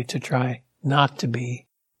backwards really to try not to be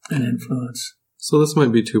an influence. So this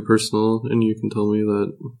might be too personal, and you can tell me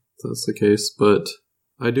that that's the case, but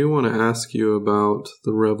I do want to ask you about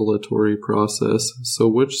the revelatory process. So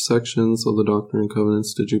which sections of the Doctrine and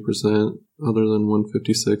Covenants did you present other than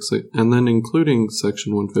 156? And then including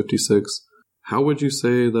section 156, how would you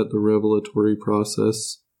say that the revelatory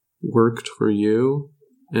process worked for you?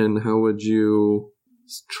 And how would you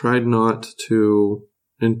try not to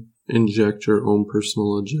inject your own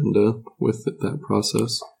personal agenda with that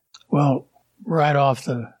process? Well, right off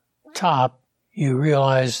the top, you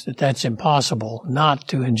realize that that's impossible, not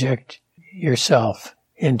to inject yourself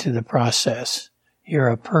into the process. You're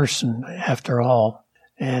a person, after all,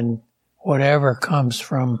 and whatever comes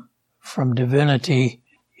from divinity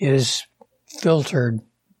is filtered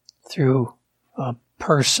through a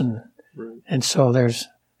person. Right. And so there's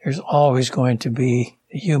always going to be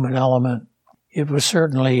a human element. It was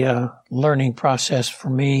certainly a learning process for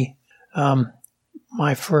me.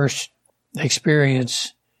 My first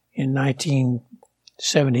experience in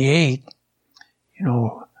 1978,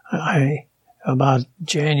 about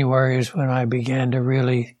January is when I began to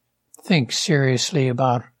really think seriously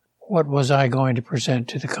about what was I going to present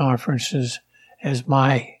to the conferences as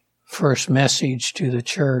my first message to the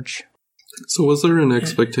church. So was there an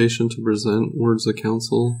expectation to present words of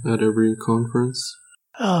counsel at every conference?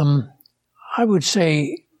 I would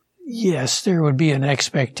say, yes, there would be an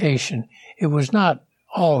expectation. It was not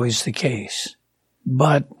always the case,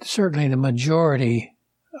 but certainly the majority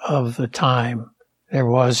of the time there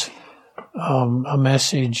was a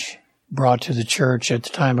message brought to the church at the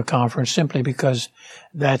time of conference, simply because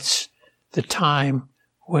that's the time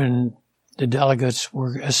when the delegates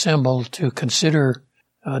were assembled to consider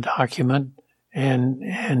a document,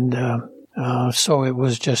 and so it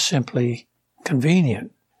was just simply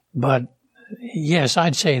convenient. But yes,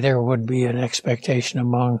 I'd say there would be an expectation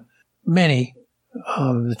among many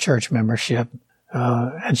of the church membership.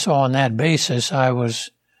 And so on that basis, I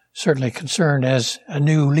was certainly concerned as a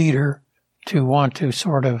new leader to want to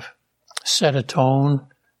sort of set a tone,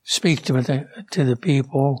 speak to the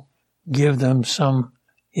people, give them some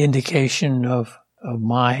indication of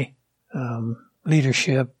my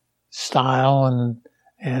leadership style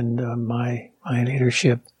and my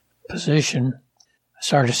leadership position. I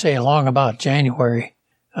started to say along about January,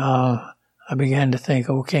 I began to think,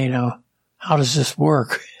 okay, now, how does this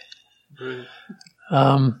work? Right.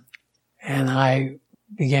 And I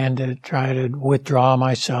began to try to withdraw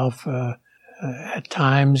myself at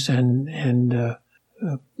times and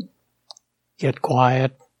get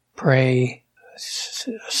quiet, pray,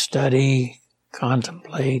 study,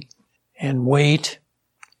 contemplate, and wait.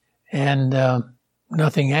 And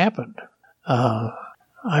nothing happened.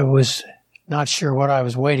 I was not sure what I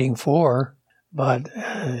was waiting for, but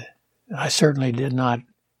I certainly did not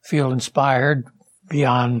feel inspired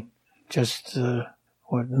beyond just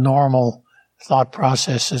what normal thought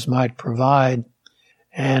processes might provide.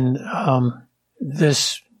 And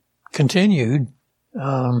this continued,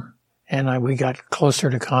 and we got closer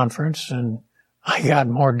to conference, and I got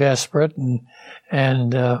more desperate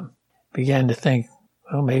and began to think,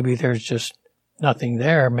 well, maybe there's just nothing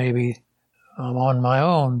there. Maybe I'm on my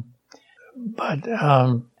own. But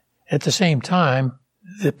at the same time,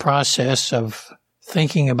 the process of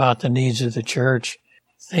thinking about the needs of the church,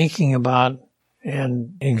 thinking about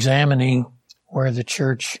and examining where the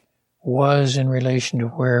church was in relation to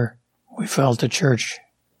where we felt the church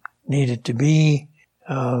needed to be,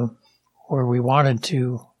 where we wanted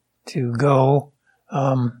to go,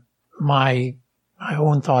 my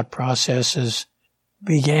own thought processes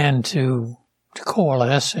began to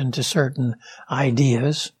coalesce into certain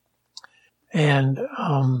ideas, and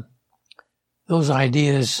those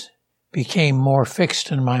ideas became more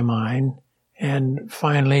fixed in my mind, And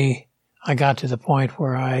finally, I got to the point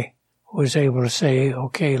where I was able to say,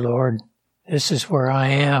 okay, Lord, this is where I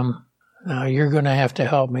am. Now you're going to have to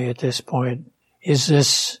help me at this point. Is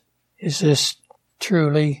this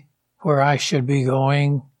truly where I should be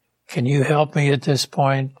going? Can you help me at this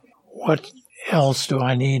point? What else do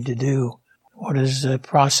I need to do? What is the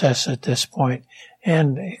process at this point?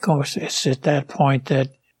 And of course, it's at that point that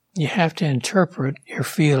you have to interpret your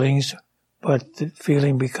feelings, but the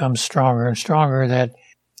feeling becomes stronger and stronger that,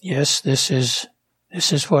 yes, this is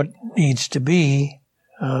what needs to be.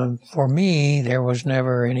 For me, there was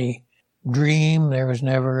never any dream. There was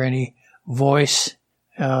never any voice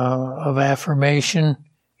of affirmation.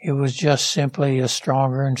 It was just simply a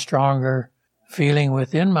stronger and stronger feeling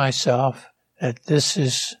within myself that this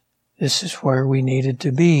is where we needed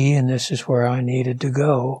to be, and this is where I needed to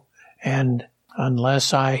go. And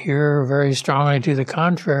unless I hear very strongly to the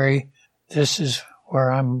contrary, this is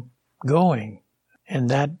where I'm going. And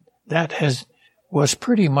that was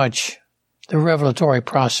pretty much the revelatory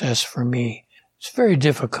process for me. It's very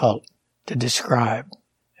difficult to describe.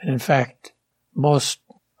 And in fact, most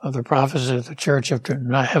of the prophets of the church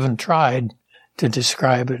haven't tried to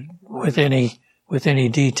describe it with any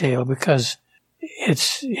detail, because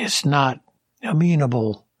it's not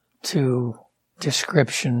amenable to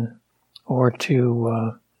description or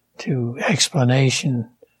to explanation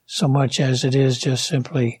so much as it is just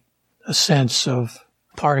simply a sense of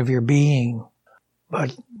part of your being.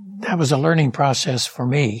 But that was a learning process for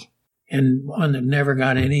me, and one that never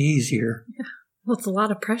got any easier. Yeah. Well, it's a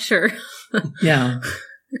lot of pressure. Yeah.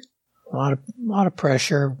 A lot of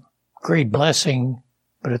pressure, great blessing,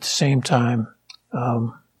 but at the same time,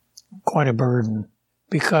 quite a burden,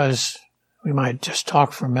 because we might just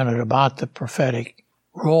talk for a minute about the prophetic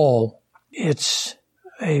role. It's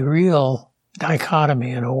a real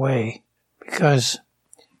dichotomy in a way, because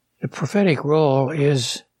the prophetic role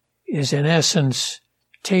is in essence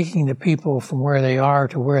taking the people from where they are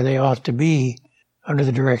to where they ought to be under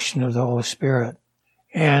the direction of the Holy Spirit.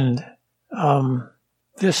 And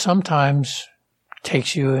this sometimes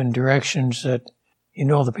takes you in directions that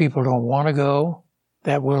the people don't want to go,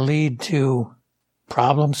 that will lead to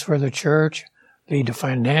problems for the church, lead to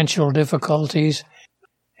financial difficulties,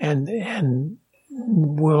 and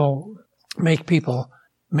will make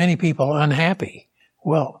many people unhappy.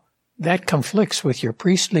 Well, that conflicts with your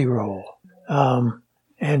priestly role.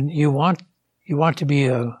 And you want to be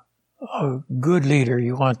a good leader.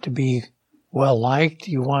 You want to be well liked.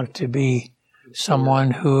 You want to be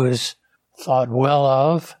someone who is thought well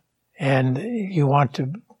of, and you want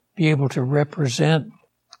to be able to represent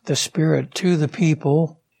the Spirit to the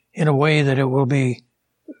people in a way that it will be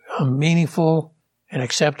meaningful and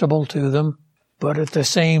acceptable to them. But at the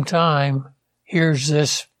same time, here's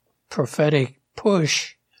this prophetic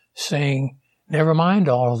push saying, never mind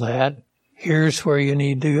all of that. Here's where you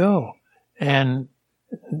need to go. And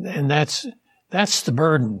that's the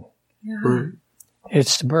burden. Yeah. Right.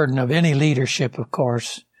 It's the burden of any leadership, of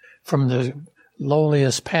course, from the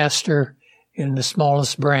lowliest pastor in the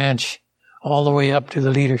smallest branch all the way up to the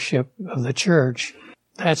leadership of the church.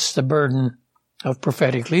 That's the burden of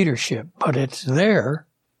prophetic leadership. But it's there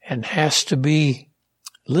and has to be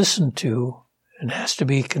listened to and has to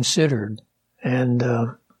be considered. And,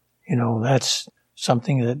 that's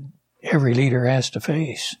something that every leader has to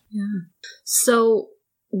face. Yeah. So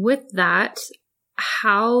with that,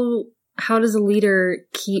 how does a leader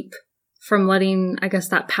keep from letting, I guess,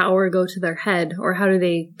 that power go to their head, or how do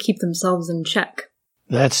they keep themselves in check?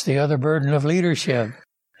 That's the other burden of leadership.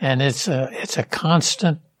 And it's a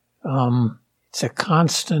constant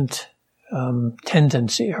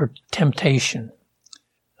tendency or temptation.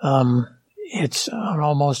 It's an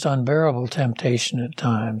almost unbearable temptation at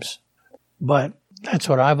times. But that's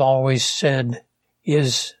what I've always said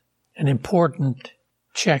is an important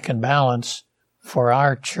check and balance for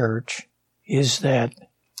our church, is that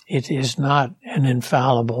it is not an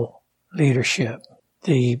infallible leadership.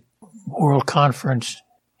 The World Conference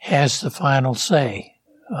has the final say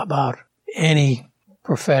about any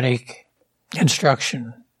prophetic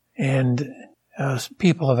instruction. And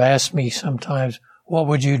people have asked me sometimes, what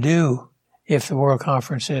would you do if the World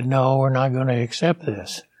Conference said, no, we're not going to accept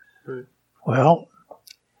this? Right. Well,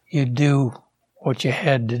 you'd do what you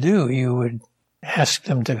had to do. You would ask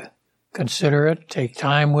them to consider it, take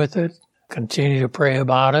time with it, continue to pray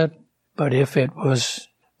about it. But if it was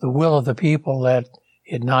the will of the people that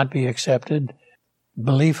it not be accepted,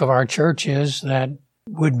 belief of our church is that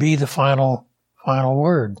would be the final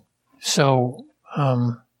word. So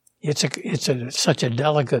it's such a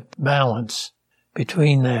delicate balance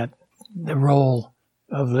between that, the role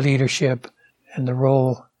of the leadership and the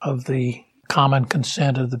role of the common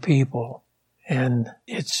consent of the people. And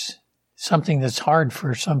it's something that's hard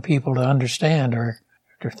for some people to understand or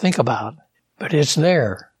to think about, but it's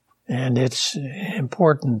there, and it's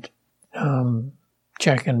important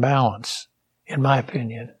check and balance, in my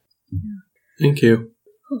opinion. Thank you.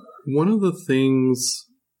 One of the things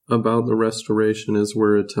about the restoration is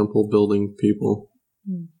we're a temple building people.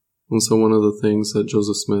 And so one of the things that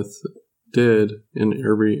Joseph Smith did in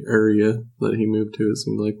every area that he moved to, it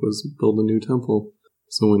seemed like, was build a new temple.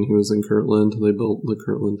 So when he was in Kirtland, they built the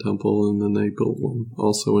Kirtland Temple, and then they built one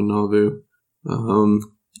also in Nauvoo.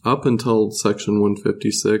 Up until Section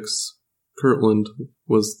 156, Kirtland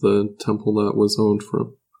was the temple that was owned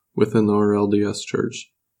from within the RLDS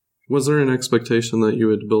Church. Was there an expectation that you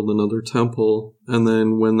would build another temple? And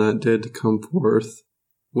then when that did come forth,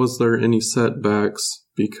 was there any setbacks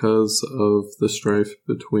because of the strife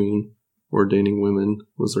between ordaining women?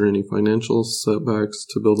 Was there any financial setbacks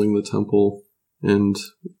to building the temple? And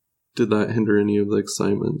did that hinder any of the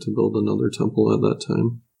excitement to build another temple at that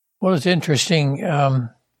time? Well, it's interesting. Of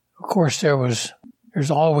course, there's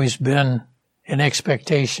always been an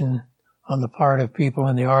expectation on the part of people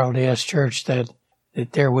in the RLDS Church that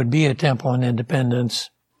there would be a temple in Independence.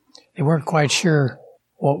 They weren't quite sure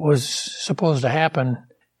what was supposed to happen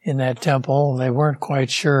in that temple. They weren't quite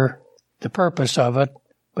sure the purpose of it,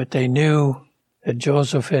 but they knew that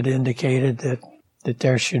Joseph had indicated that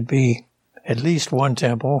there should be at least one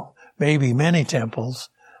temple, maybe many temples.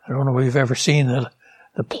 I don't know if we've ever seen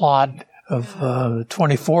the plot of the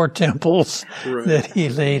 24 temples that he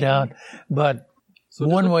laid out, but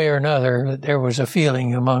one way or another, there was a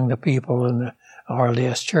feeling among the people in the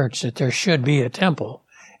RLDS Church that there should be a temple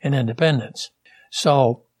in Independence.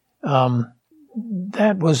 So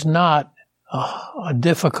that was not a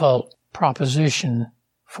difficult proposition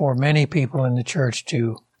for many people in the church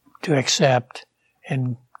to accept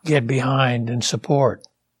and get behind and support.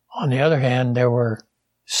 On the other hand, there were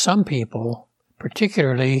some people,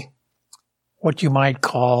 particularly what you might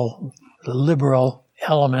call the liberal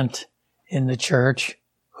element in the church,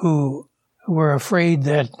 who were afraid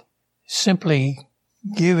that simply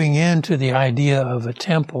giving in to the idea of a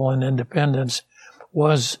temple in Independence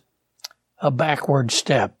was a backward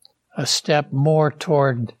step, a step more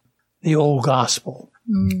toward the old gospel,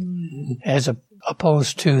 as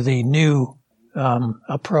opposed to the new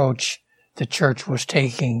approach the church was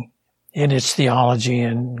taking in its theology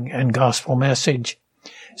and gospel message.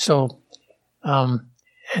 So,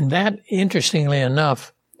 and that, interestingly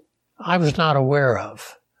enough, I was not aware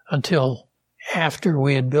of until after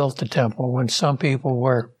we had built the temple, when some people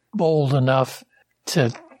were bold enough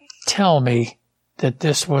to tell me that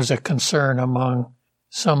this was a concern among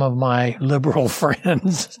some of my liberal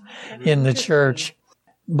friends in the church.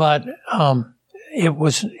 But it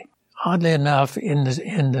was, oddly enough, in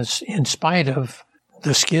spite of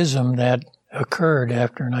the schism that occurred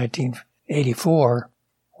after 1984,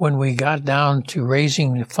 when we got down to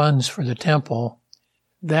raising the funds for the temple,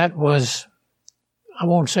 that was, I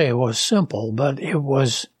won't say it was simple, but it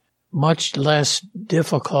was much less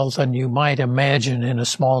difficult than you might imagine in a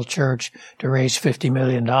small church to raise $50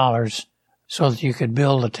 million so that you could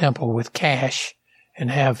build a temple with cash and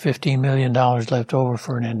have $15 million left over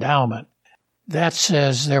for an endowment. That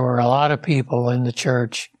says there were a lot of people in the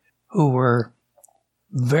church who were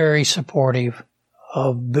very supportive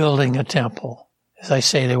of building a temple. As I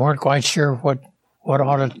say, they weren't quite sure what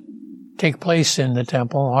ought to take place in the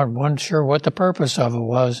temple, weren't sure what the purpose of it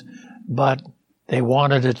was, but they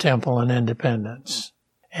wanted a temple in Independence.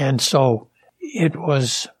 And so it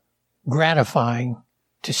was gratifying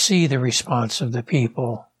to see the response of the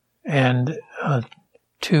people and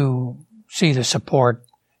to see the support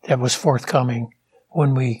that was forthcoming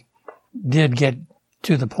when we did get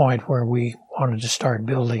to the point where we wanted to start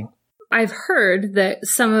building. I've heard that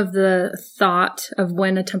some of the thought of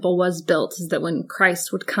when a temple was built is that when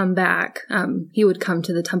Christ would come back, he would come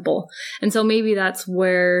to the temple. And so maybe that's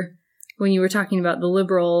where, when you were talking about the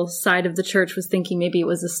liberal side of the church, was thinking maybe it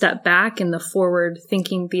was a step back in the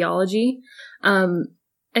forward-thinking theology. And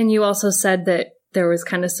you also said that there was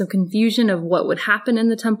kind of some confusion of what would happen in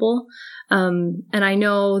the temple. And I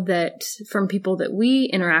know that from people that we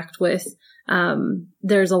interact with,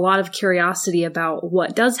 there's a lot of curiosity about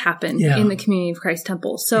what does happen in the Community of Christ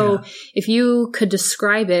Temple. So if you could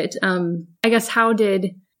describe it, I guess, how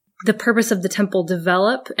did the purpose of the temple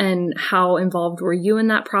develop and how involved were you in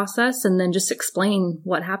that process? And then just explain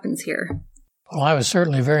what happens here. Well, I was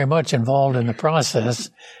certainly very much involved in the process.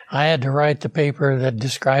 I had to write the paper that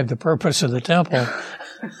described the purpose of the temple.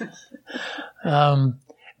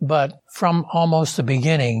 But from almost the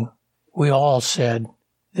beginning, we all said,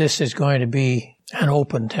 this is going to be an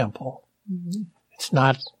open temple. Mm-hmm. It's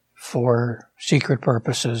not for secret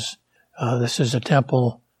purposes. This is a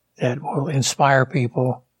temple that will inspire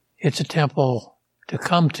people. It's a temple to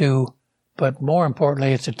come to, but more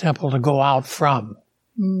importantly, it's a temple to go out from,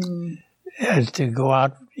 and to go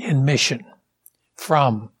out in mission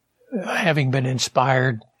from, having been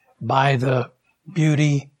inspired by the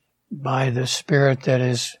beauty, by the spirit that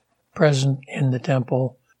is present in the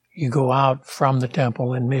temple. You go out from the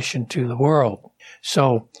temple in mission to the world.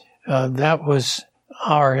 So that was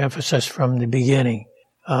our emphasis from the beginning.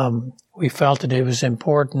 We felt that it was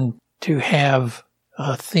important to have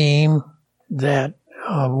a theme that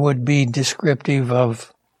would be descriptive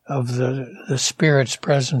of the Spirit's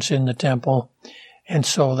presence in the temple. And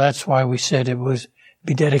so that's why we said it was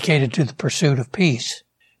be dedicated to the pursuit of peace,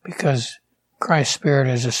 because Christ's Spirit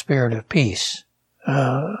is a spirit of peace,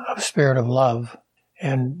 a spirit of love.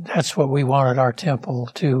 And that's what we wanted our temple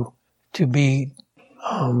to be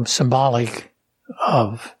symbolic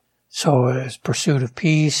of. So it's pursuit of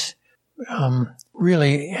peace,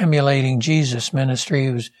 really emulating Jesus' ministry.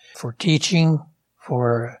 It was for teaching,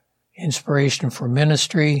 for inspiration for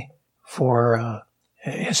ministry, for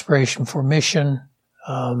inspiration for mission.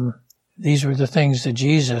 These were the things that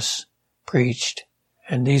Jesus preached,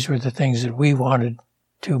 and these were the things that we wanted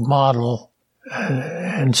to model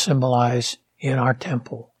and symbolize in our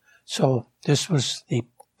temple. So this was the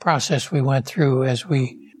process we went through as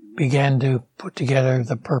we began to put together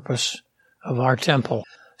the purpose of our temple.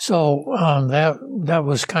 So that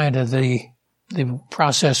was kind of the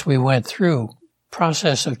process we went through.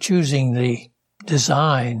 Process of choosing the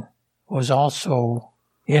design was also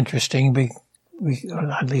interesting.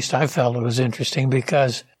 At least I felt it was interesting,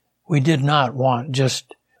 because we did not want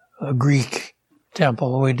just a Greek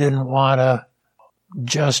temple. We didn't want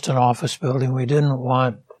just an office building. We didn't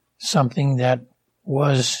want something that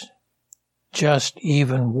was just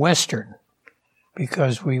even Western,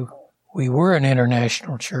 because we were an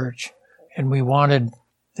international church, and we wanted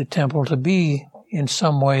the temple to be in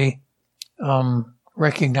some way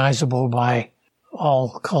recognizable by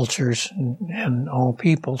all cultures and all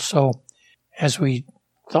people. So as we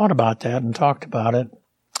thought about that and talked about it,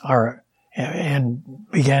 and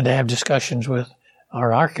began to have discussions with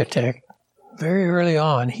our architect, very early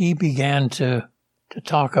on, he began to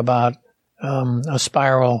talk about a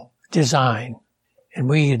spiral design. And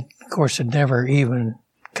we, of course, had never even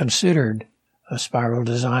considered a spiral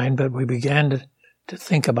design, but we began to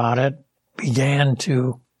think about it, began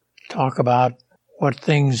to talk about what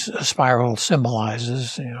things a spiral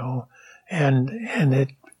symbolizes, and it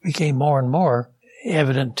became more and more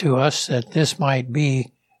evident to us that this might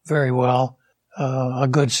be very well a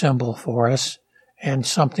good symbol for us, and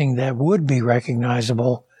something that would be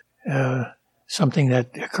recognizable, something that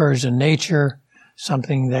occurs in nature,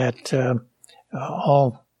 something that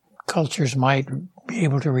all cultures might be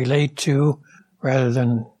able to relate to, rather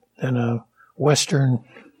than a Western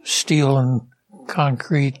steel and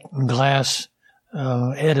concrete and glass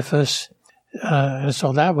edifice.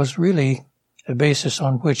 So that was really the basis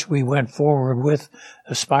on which we went forward with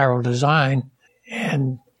a spiral design.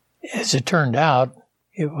 And as it turned out,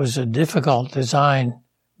 it was a difficult design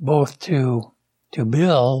both to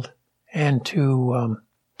build and to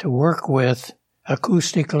work with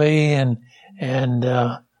acoustically and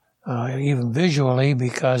even visually,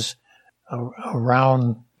 because a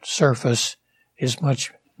round surface is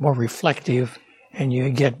much more reflective, and you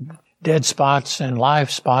get dead spots and live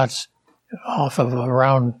spots off of a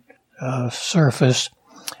round surface.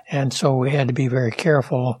 And so we had to be very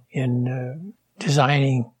careful in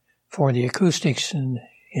designing for the acoustics in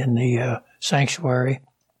the sanctuary.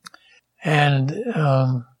 And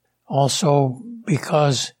also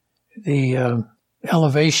because the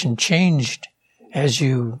elevation changed as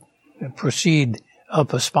you proceed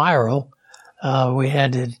up a spiral, we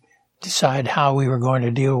had to decide how we were going to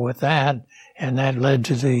deal with that, and that led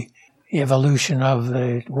to the evolution of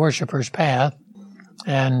the worshipper's path,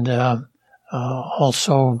 and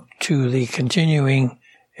also to the continuing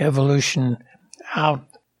evolution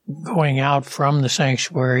going out from the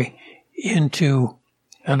sanctuary into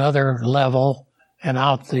another level and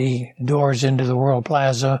out the doors into the World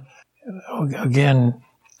Plaza, again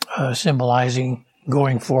symbolizing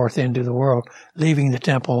going forth into the world, leaving the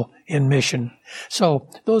temple in mission. So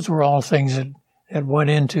those were all things that went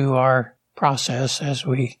into our process as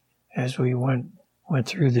we went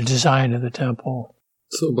through the design of the temple.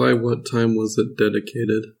 So by what time was it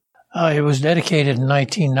dedicated? It was dedicated in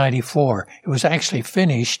 1994. It was actually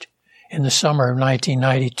finished in the summer of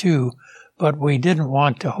 1992, but we didn't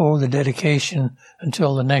want to hold the dedication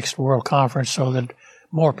until the next World Conference, so that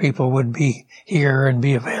more people would be here and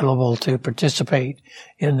be available to participate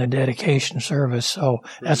in the dedication service. So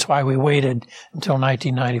that's why we waited until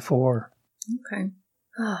 1994. Okay.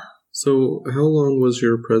 So how long was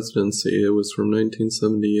your presidency? It was from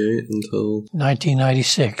 1978 until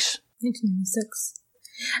 1996. 1996.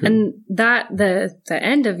 And that the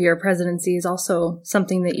end of your presidency is also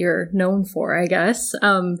something that you're known for, I guess.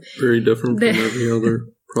 Very different from every other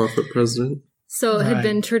prophet president. So it had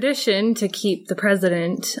been tradition to keep the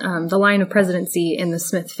president, the line of presidency in the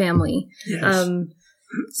Smith family. Yes.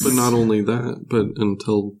 But not only that, but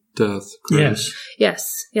until death. Correct?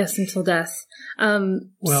 Yes, until death.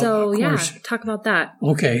 Talk about that.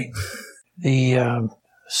 Okay. The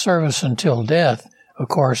service until death, of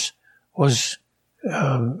course, was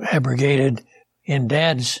abrogated in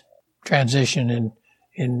Dad's transition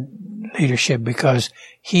in leadership because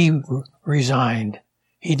he resigned.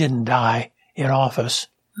 He didn't die in office.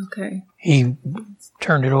 Okay. He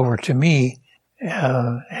turned it over to me,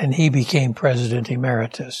 and he became President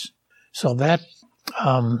Emeritus. So that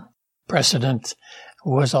precedent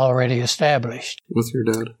was already established. With your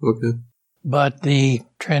dad, okay. But the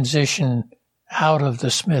transition out of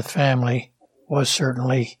the Smith family was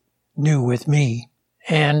certainly new with me.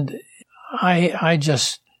 And I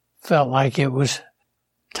just felt like it was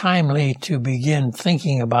timely to begin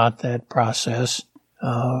thinking about that process.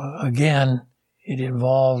 Again, it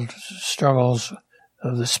involved struggles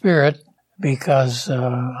of the spirit because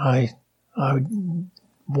I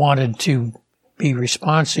wanted to be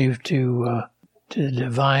responsive to the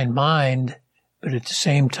divine mind, but at the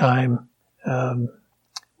same time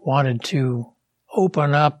wanted to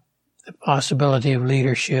open up the possibility of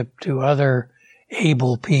leadership to other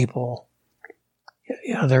able people,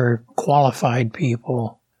 other qualified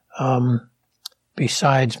people,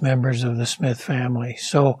 besides members of the Smith family.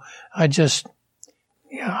 So I'd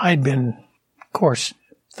been, of course,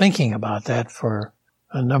 thinking about that for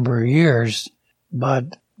a number of years,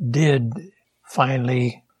 but did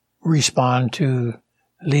finally respond to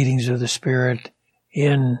leadings of the Spirit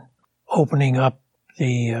in opening up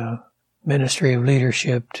the ministry of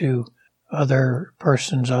leadership to other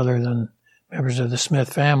persons other than members of the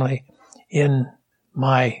Smith family in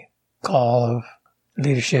my call of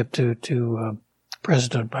leadership to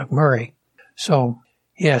President McMurray. So,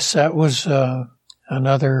 yes, that was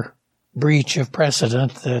another breach of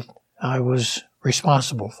precedent that I was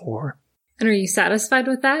responsible for. And are you satisfied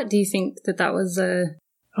with that? Do you think that was a...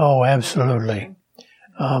 Oh, absolutely.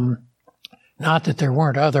 Not that there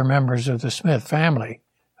weren't other members of the Smith family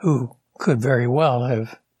who could very well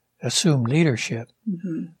have assumed leadership.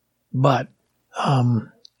 Mm-hmm. But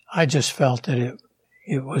I just felt that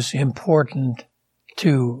it was important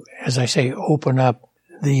to, as I say, open up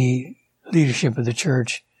the leadership of the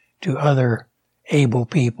church to other able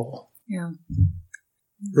people. Yeah.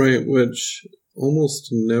 Right, which almost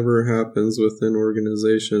never happens within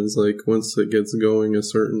organizations. Like, once it gets going a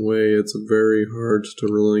certain way, it's very hard to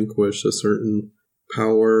relinquish a certain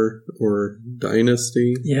power or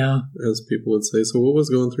dynasty, as people would say. So what was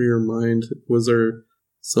going through your mind? Was there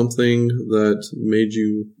something that made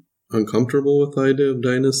you uncomfortable with the idea of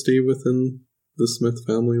dynasty within the Smith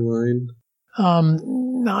family line?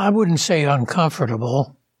 No, I wouldn't say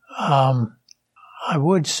uncomfortable. I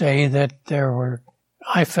would say that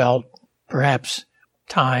I felt perhaps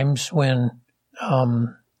times when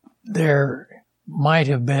there might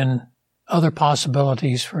have been other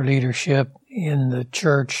possibilities for leadership in the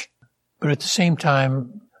church, but at the same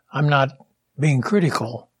time, I'm not being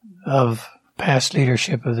critical of past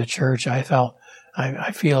leadership of the church. I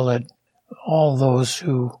feel that all those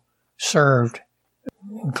who served,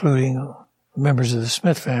 including members of the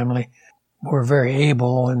Smith family, were very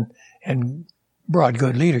able and brought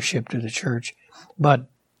good leadership to the church. But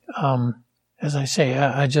as I say,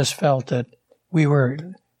 I just felt that we were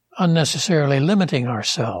unnecessarily limiting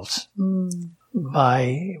ourselves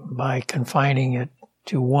by confining it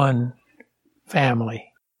to one family.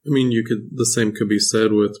 I mean, the same could be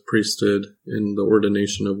said with priesthood and the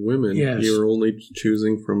ordination of women. Yes. You're only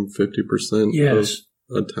choosing from 50% of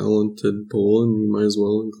a talented pool, and you might as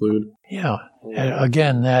well include. Yeah. And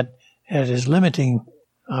again, that is limiting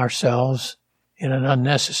ourselves in an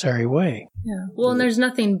unnecessary way. Yeah. Well, and there's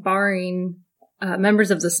nothing barring members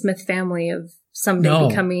of the Smith family of someday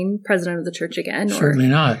becoming president of the church again. Certainly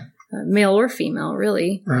not. Male or female,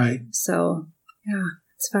 really. Right. So, yeah,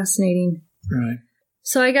 it's fascinating. Right.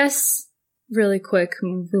 So I guess really quick,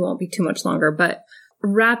 we won't be too much longer, but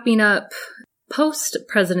wrapping up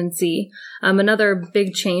post-presidency, another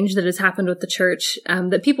big change that has happened with the church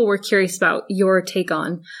that people were curious about your take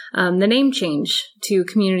on, the name change to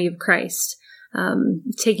Community of Christ.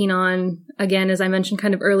 taking on, again, as I mentioned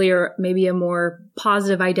kind of earlier, maybe a more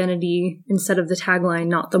positive identity instead of the tagline,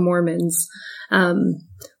 not the Mormons.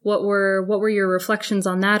 What were your reflections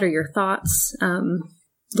on that or your thoughts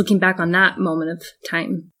looking back on that moment of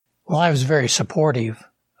time? Well, I was very supportive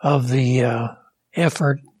of the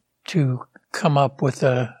effort to come up with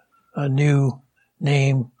a new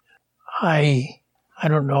name. I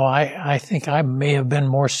don't know. I think I may have been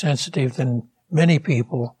more sensitive than many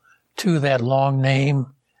people to that long name.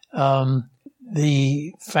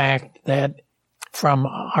 The fact that from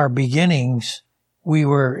our beginnings, we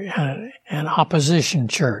were an opposition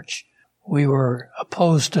church. We were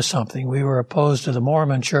opposed to something. We were opposed to the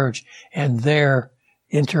Mormon Church and their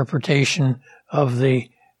interpretation of the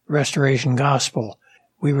Restoration Gospel.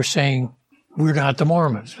 We were saying, we're not the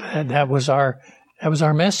Mormons. That was our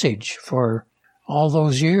message for all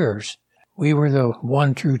those years. We were the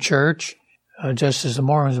one true church, just as the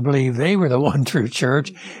Mormons believe they were the one true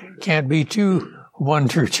church. Can't be two one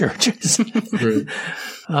true churches.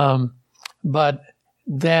 But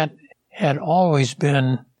that had always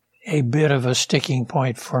been a bit of a sticking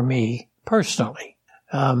point for me personally.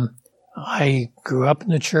 I grew up in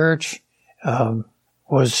the church,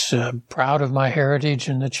 was proud of my heritage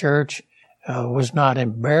in the church, was not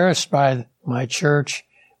embarrassed by my church,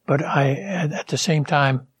 but at the same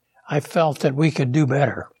time, I felt that we could do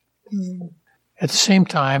better. At the same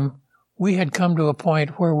time, we had come to a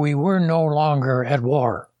point where we were no longer at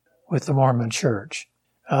war with the Mormon Church.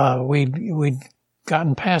 We'd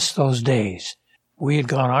gotten past those days. We had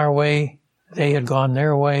gone our way. They had gone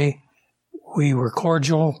their way. We were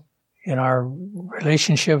cordial in our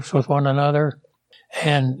relationships with one another.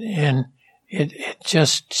 And it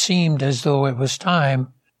just seemed as though it was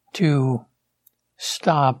time to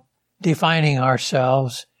stop defining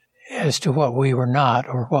ourselves as to what we were not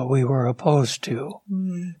or what we were opposed to,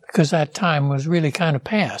 because that time was really kind of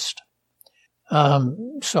past.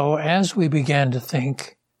 So as we began to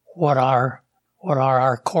think, what are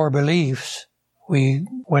our core beliefs, we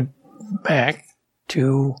went back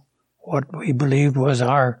to what we believed was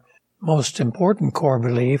our most important core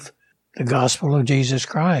belief, the gospel of Jesus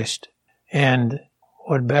Christ. And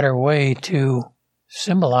what better way to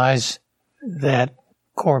symbolize that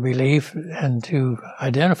core belief and to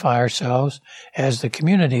identify ourselves as the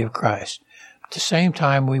community of Christ. At the same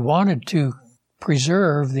time, we wanted to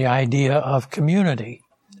preserve the idea of community,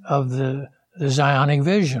 of the Zionic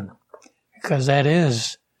vision, because that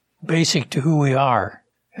is basic to who we are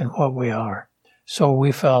and what we are. So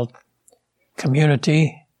we felt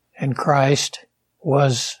community and Christ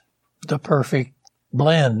was the perfect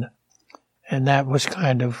blend, and that was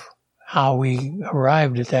kind of how we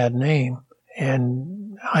arrived at that name.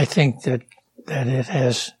 And I think that it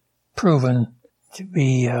has proven to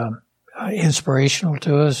be inspirational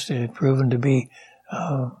to us. It's proven to be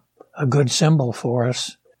a good symbol for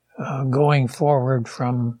us going forward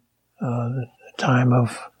from the time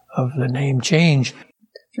of the name change.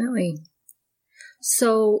 Definitely.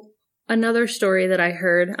 So another story that I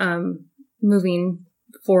heard moving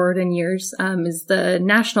forward in years is the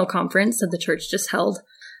national conference that the church just held,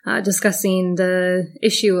 discussing the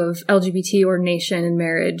issue of LGBT ordination and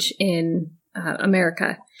marriage in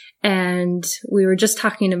America. And we were just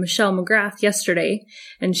talking to Michelle McGrath yesterday,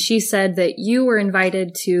 and she said that you were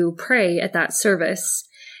invited to pray at that service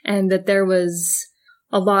and that there was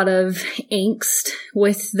a lot of angst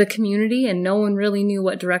with the community and no one really knew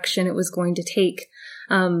what direction it was going to take.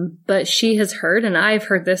 But she has heard, and I've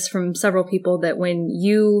heard this from several people, that when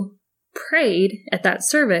you prayed at that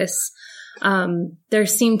service, there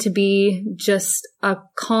seemed to be just a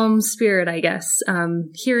calm spirit, I guess,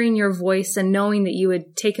 hearing your voice and knowing that you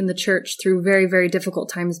had taken the church through very, very difficult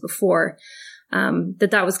times before,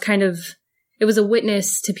 that was kind of, it was a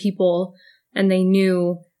witness to people, and they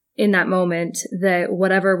knew in that moment that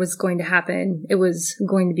whatever was going to happen, it was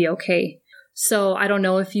going to be okay. So I don't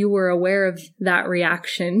know if you were aware of that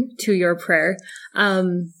reaction to your prayer.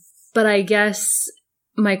 But I guess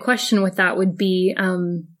my question with that would be,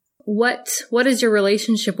 what is your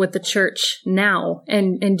relationship with the church now?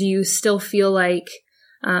 And do you still feel like,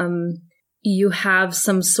 you have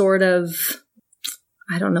some sort of,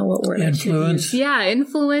 I don't know what word influence? Yeah,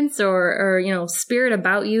 influence or, spirit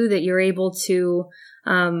about you that you're able to,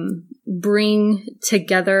 bring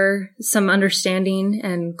together some understanding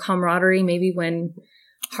and camaraderie, maybe when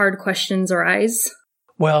hard questions arise?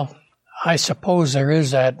 Well, I suppose there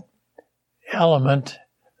is that element,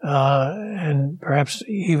 and perhaps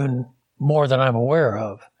even more than I'm aware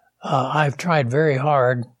of. I've tried very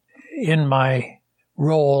hard in my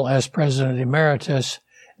role as President Emeritus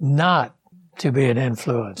not to be an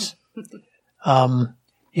influence.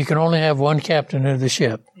 you can only have one captain of the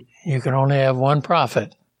ship. You can only have one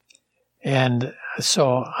prophet. And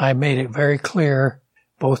so I made it very clear,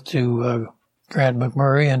 both to Grant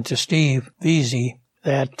McMurray and to Steve Veazey,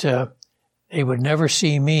 that they would never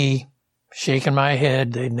see me shaking my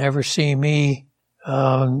head. They'd never see me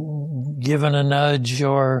giving a nudge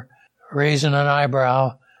or raising an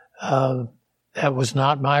eyebrow. That was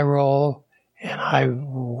not my role, and I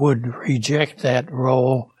would reject that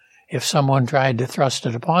role if someone tried to thrust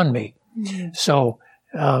it upon me. Mm-hmm. So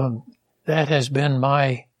that has been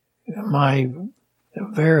my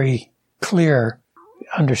very clear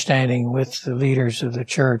understanding with the leaders of the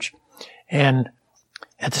church. And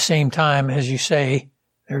at the same time, as you say,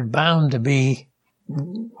 there's bound to be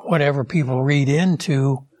whatever people read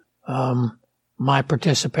into my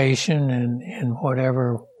participation in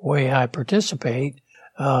whatever way I participate,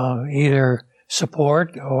 either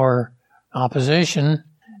support or opposition,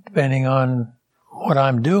 depending on what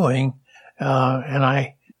I'm doing. And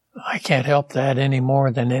I can't help that any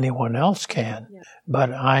more than anyone else can. Yeah.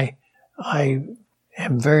 But I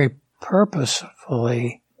am very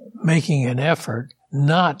purposefully making an effort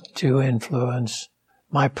not to influence.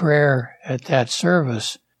 My prayer at that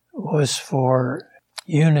service was for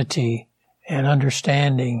unity and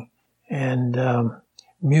understanding and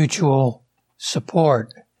mutual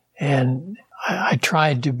support. And I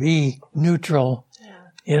tried to be neutral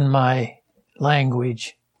in my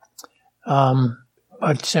language.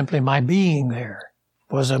 But simply my being there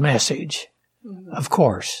was a message, of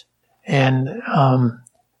course. And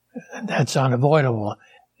that's unavoidable.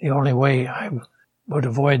 The only way I would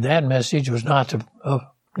avoid that message was not to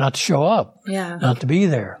show up, not to be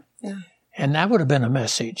there. Yeah. And that would have been a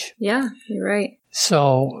message. Yeah, you're right.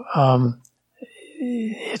 So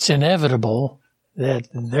it's inevitable that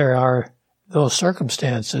there are those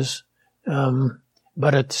circumstances,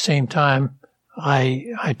 but at the same time,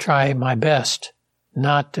 I try my best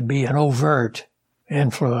not to be an overt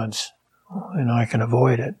influence. I can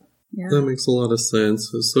avoid it. Yeah. That makes a lot of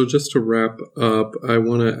sense. So just to wrap up, I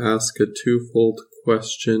want to ask a twofold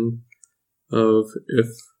question of if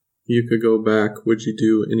you could go back, would you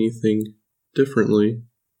do anything differently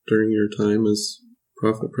during your time as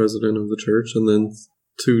prophet president of the church? And then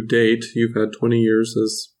to date, you've had 20 years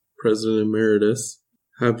as president emeritus.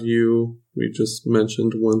 We just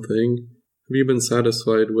mentioned one thing, have you been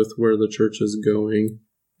satisfied with where the church is going,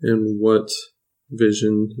 and what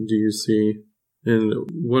vision do you see, and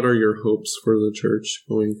what are your hopes for the church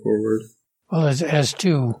going forward? Well, as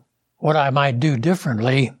to what I might do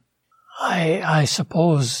differently, I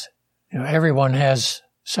suppose everyone has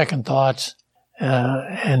second thoughts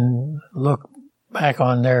and look back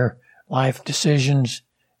on their life decisions,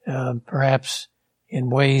 perhaps in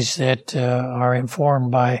ways that are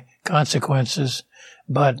informed by consequences.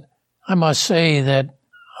 But I must say that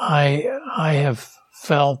I have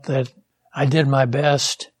felt that I did my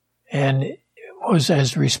best and was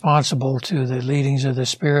as responsible to the leadings of the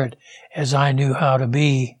Spirit as I knew how to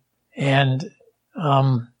be. And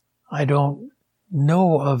I don't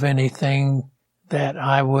know of anything that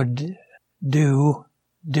I would do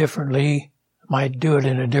differently. Might do it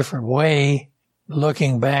in a different way.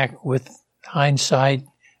 Looking back with hindsight,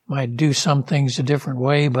 might do some things a different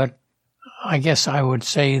way, but I guess I would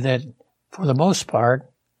say that for the most part,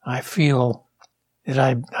 I feel that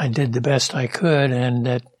I did the best I could, and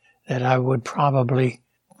that I would probably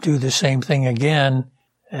do the same thing again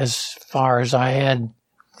as far as I had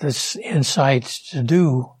this insight to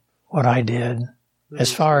do what I did.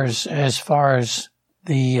 As far as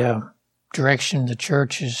the direction the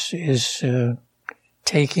church is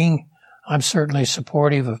taking, I'm certainly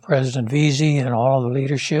supportive of President Veazey and all the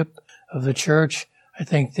leadership of the church. I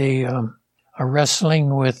think they are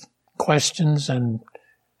wrestling with questions and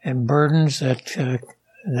burdens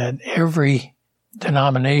that every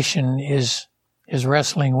denomination is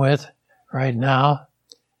wrestling with right now.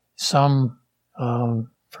 Some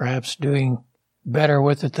perhaps doing better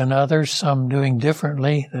with it than others, some doing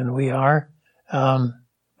differently than we are.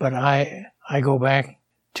 But I go back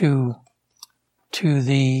to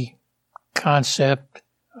the concept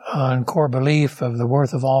and core belief of the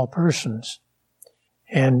worth of all persons.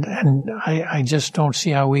 And I just don't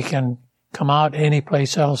see how we can come out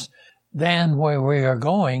anyplace else than where we are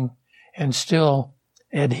going and still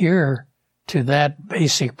adhere to that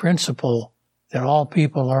basic principle that all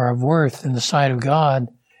people are of worth in the sight of God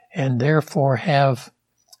and therefore have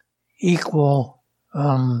equal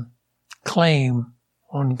claim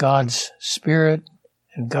on God's Spirit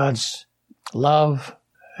and God's love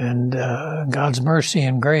and God's mercy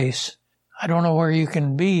and grace. I don't know where you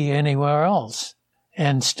can be anywhere else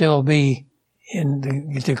and still be in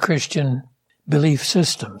the Christian belief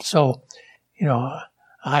system. So,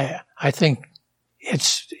 I think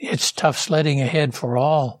it's tough sledding ahead for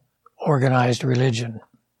all organized religion.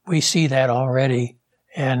 We see that already,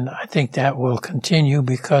 and I think that will continue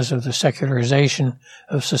because of the secularization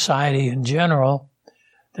of society in general,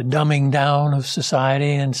 the dumbing down of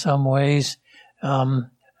society in some ways.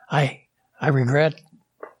 I regret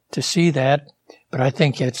to see that, but I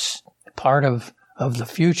think it's part of the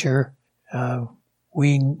future.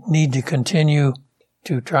 We need to continue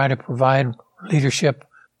to try to provide leadership,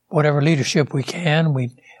 whatever leadership we can.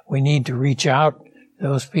 We need to reach out to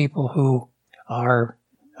those people who are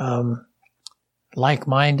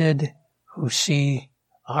like-minded, who see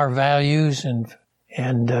our values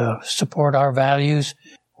and support our values.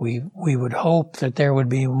 We would hope that there would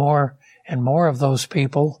be more and more of those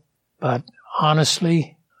people, but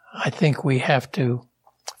honestly, I think we have to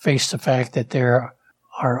face the fact that there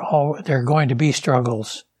are going to be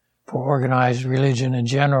struggles for organized religion in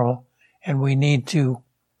general, and we need to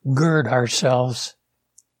gird ourselves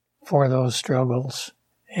for those struggles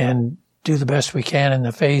and do the best we can in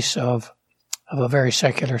the face of a very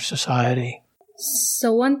secular society.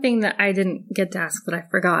 So one thing that I didn't get to ask that I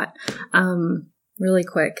forgot, really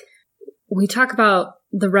quick, we talk about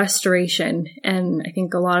the restoration, and I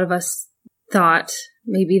think a lot of us thought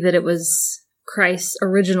maybe that it was Christ's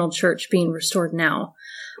original church being restored now.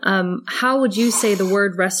 How would you say the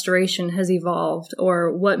word restoration has evolved,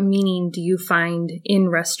 or what meaning do you find in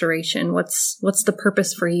restoration? What's the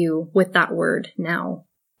purpose for you with that word now?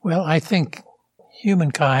 Well, I think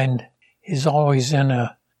humankind is always in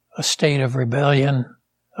a state of rebellion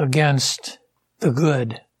against the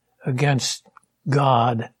good, against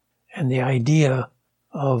God, and the idea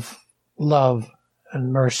of love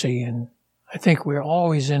and mercy. And I think we're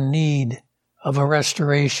always in need of a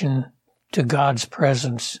restoration to God's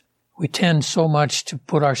presence. We tend so much to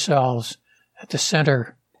put ourselves at the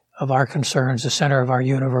center of our concerns, the center of our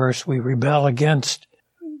universe. We rebel against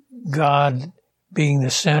God being the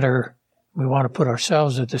center. We want to put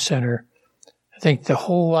ourselves at the center. I think the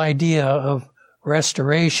whole idea of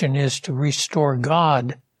restoration is to restore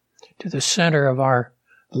God to the center of our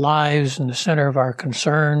lives and the center of our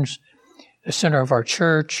concerns, the center of our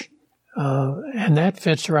church. And that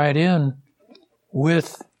fits right in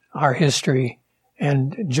with our history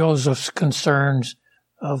and Joseph's concerns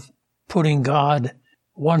of putting God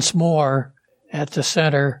once more at the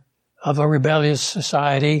center of a rebellious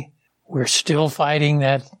society. We're still fighting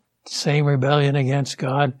that same rebellion against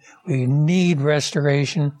God. We need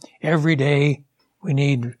restoration every day. We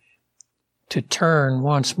need to turn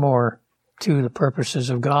once more to the purposes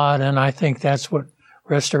of God, and I think that's what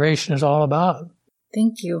restoration is all about.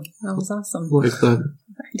 Thank you. That was awesome. Like that.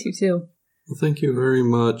 I do too. Well, thank you very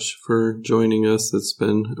much for joining us. It's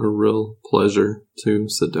been a real pleasure to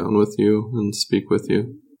sit down with you and speak with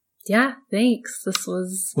you. Yeah, thanks.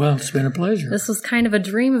 Well, it's been a pleasure. This was kind of a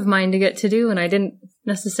dream of mine to get to do, and I didn't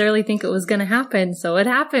necessarily think it was going to happen, so it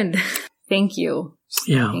happened. Thank you.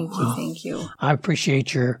 Yeah. Thank you. I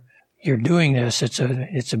appreciate your doing this.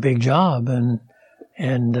 It's a big job, and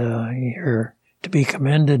you're to be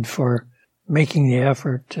commended for making the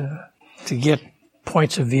effort to get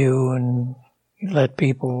points of view and let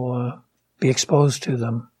people be exposed to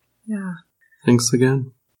them. Yeah. Thanks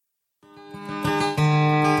again.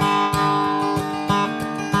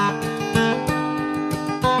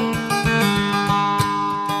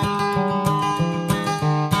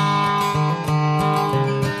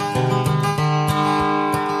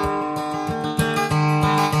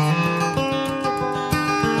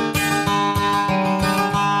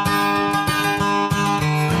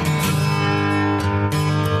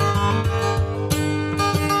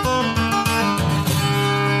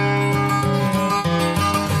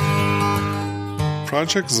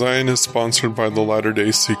 Project Zion is sponsored by the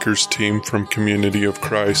Latter-day Seekers team from Community of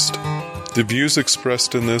Christ. The views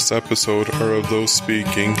expressed in this episode are of those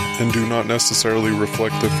speaking and do not necessarily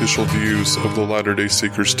reflect the official views of the Latter-day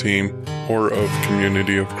Seekers team or of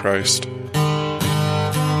Community of Christ.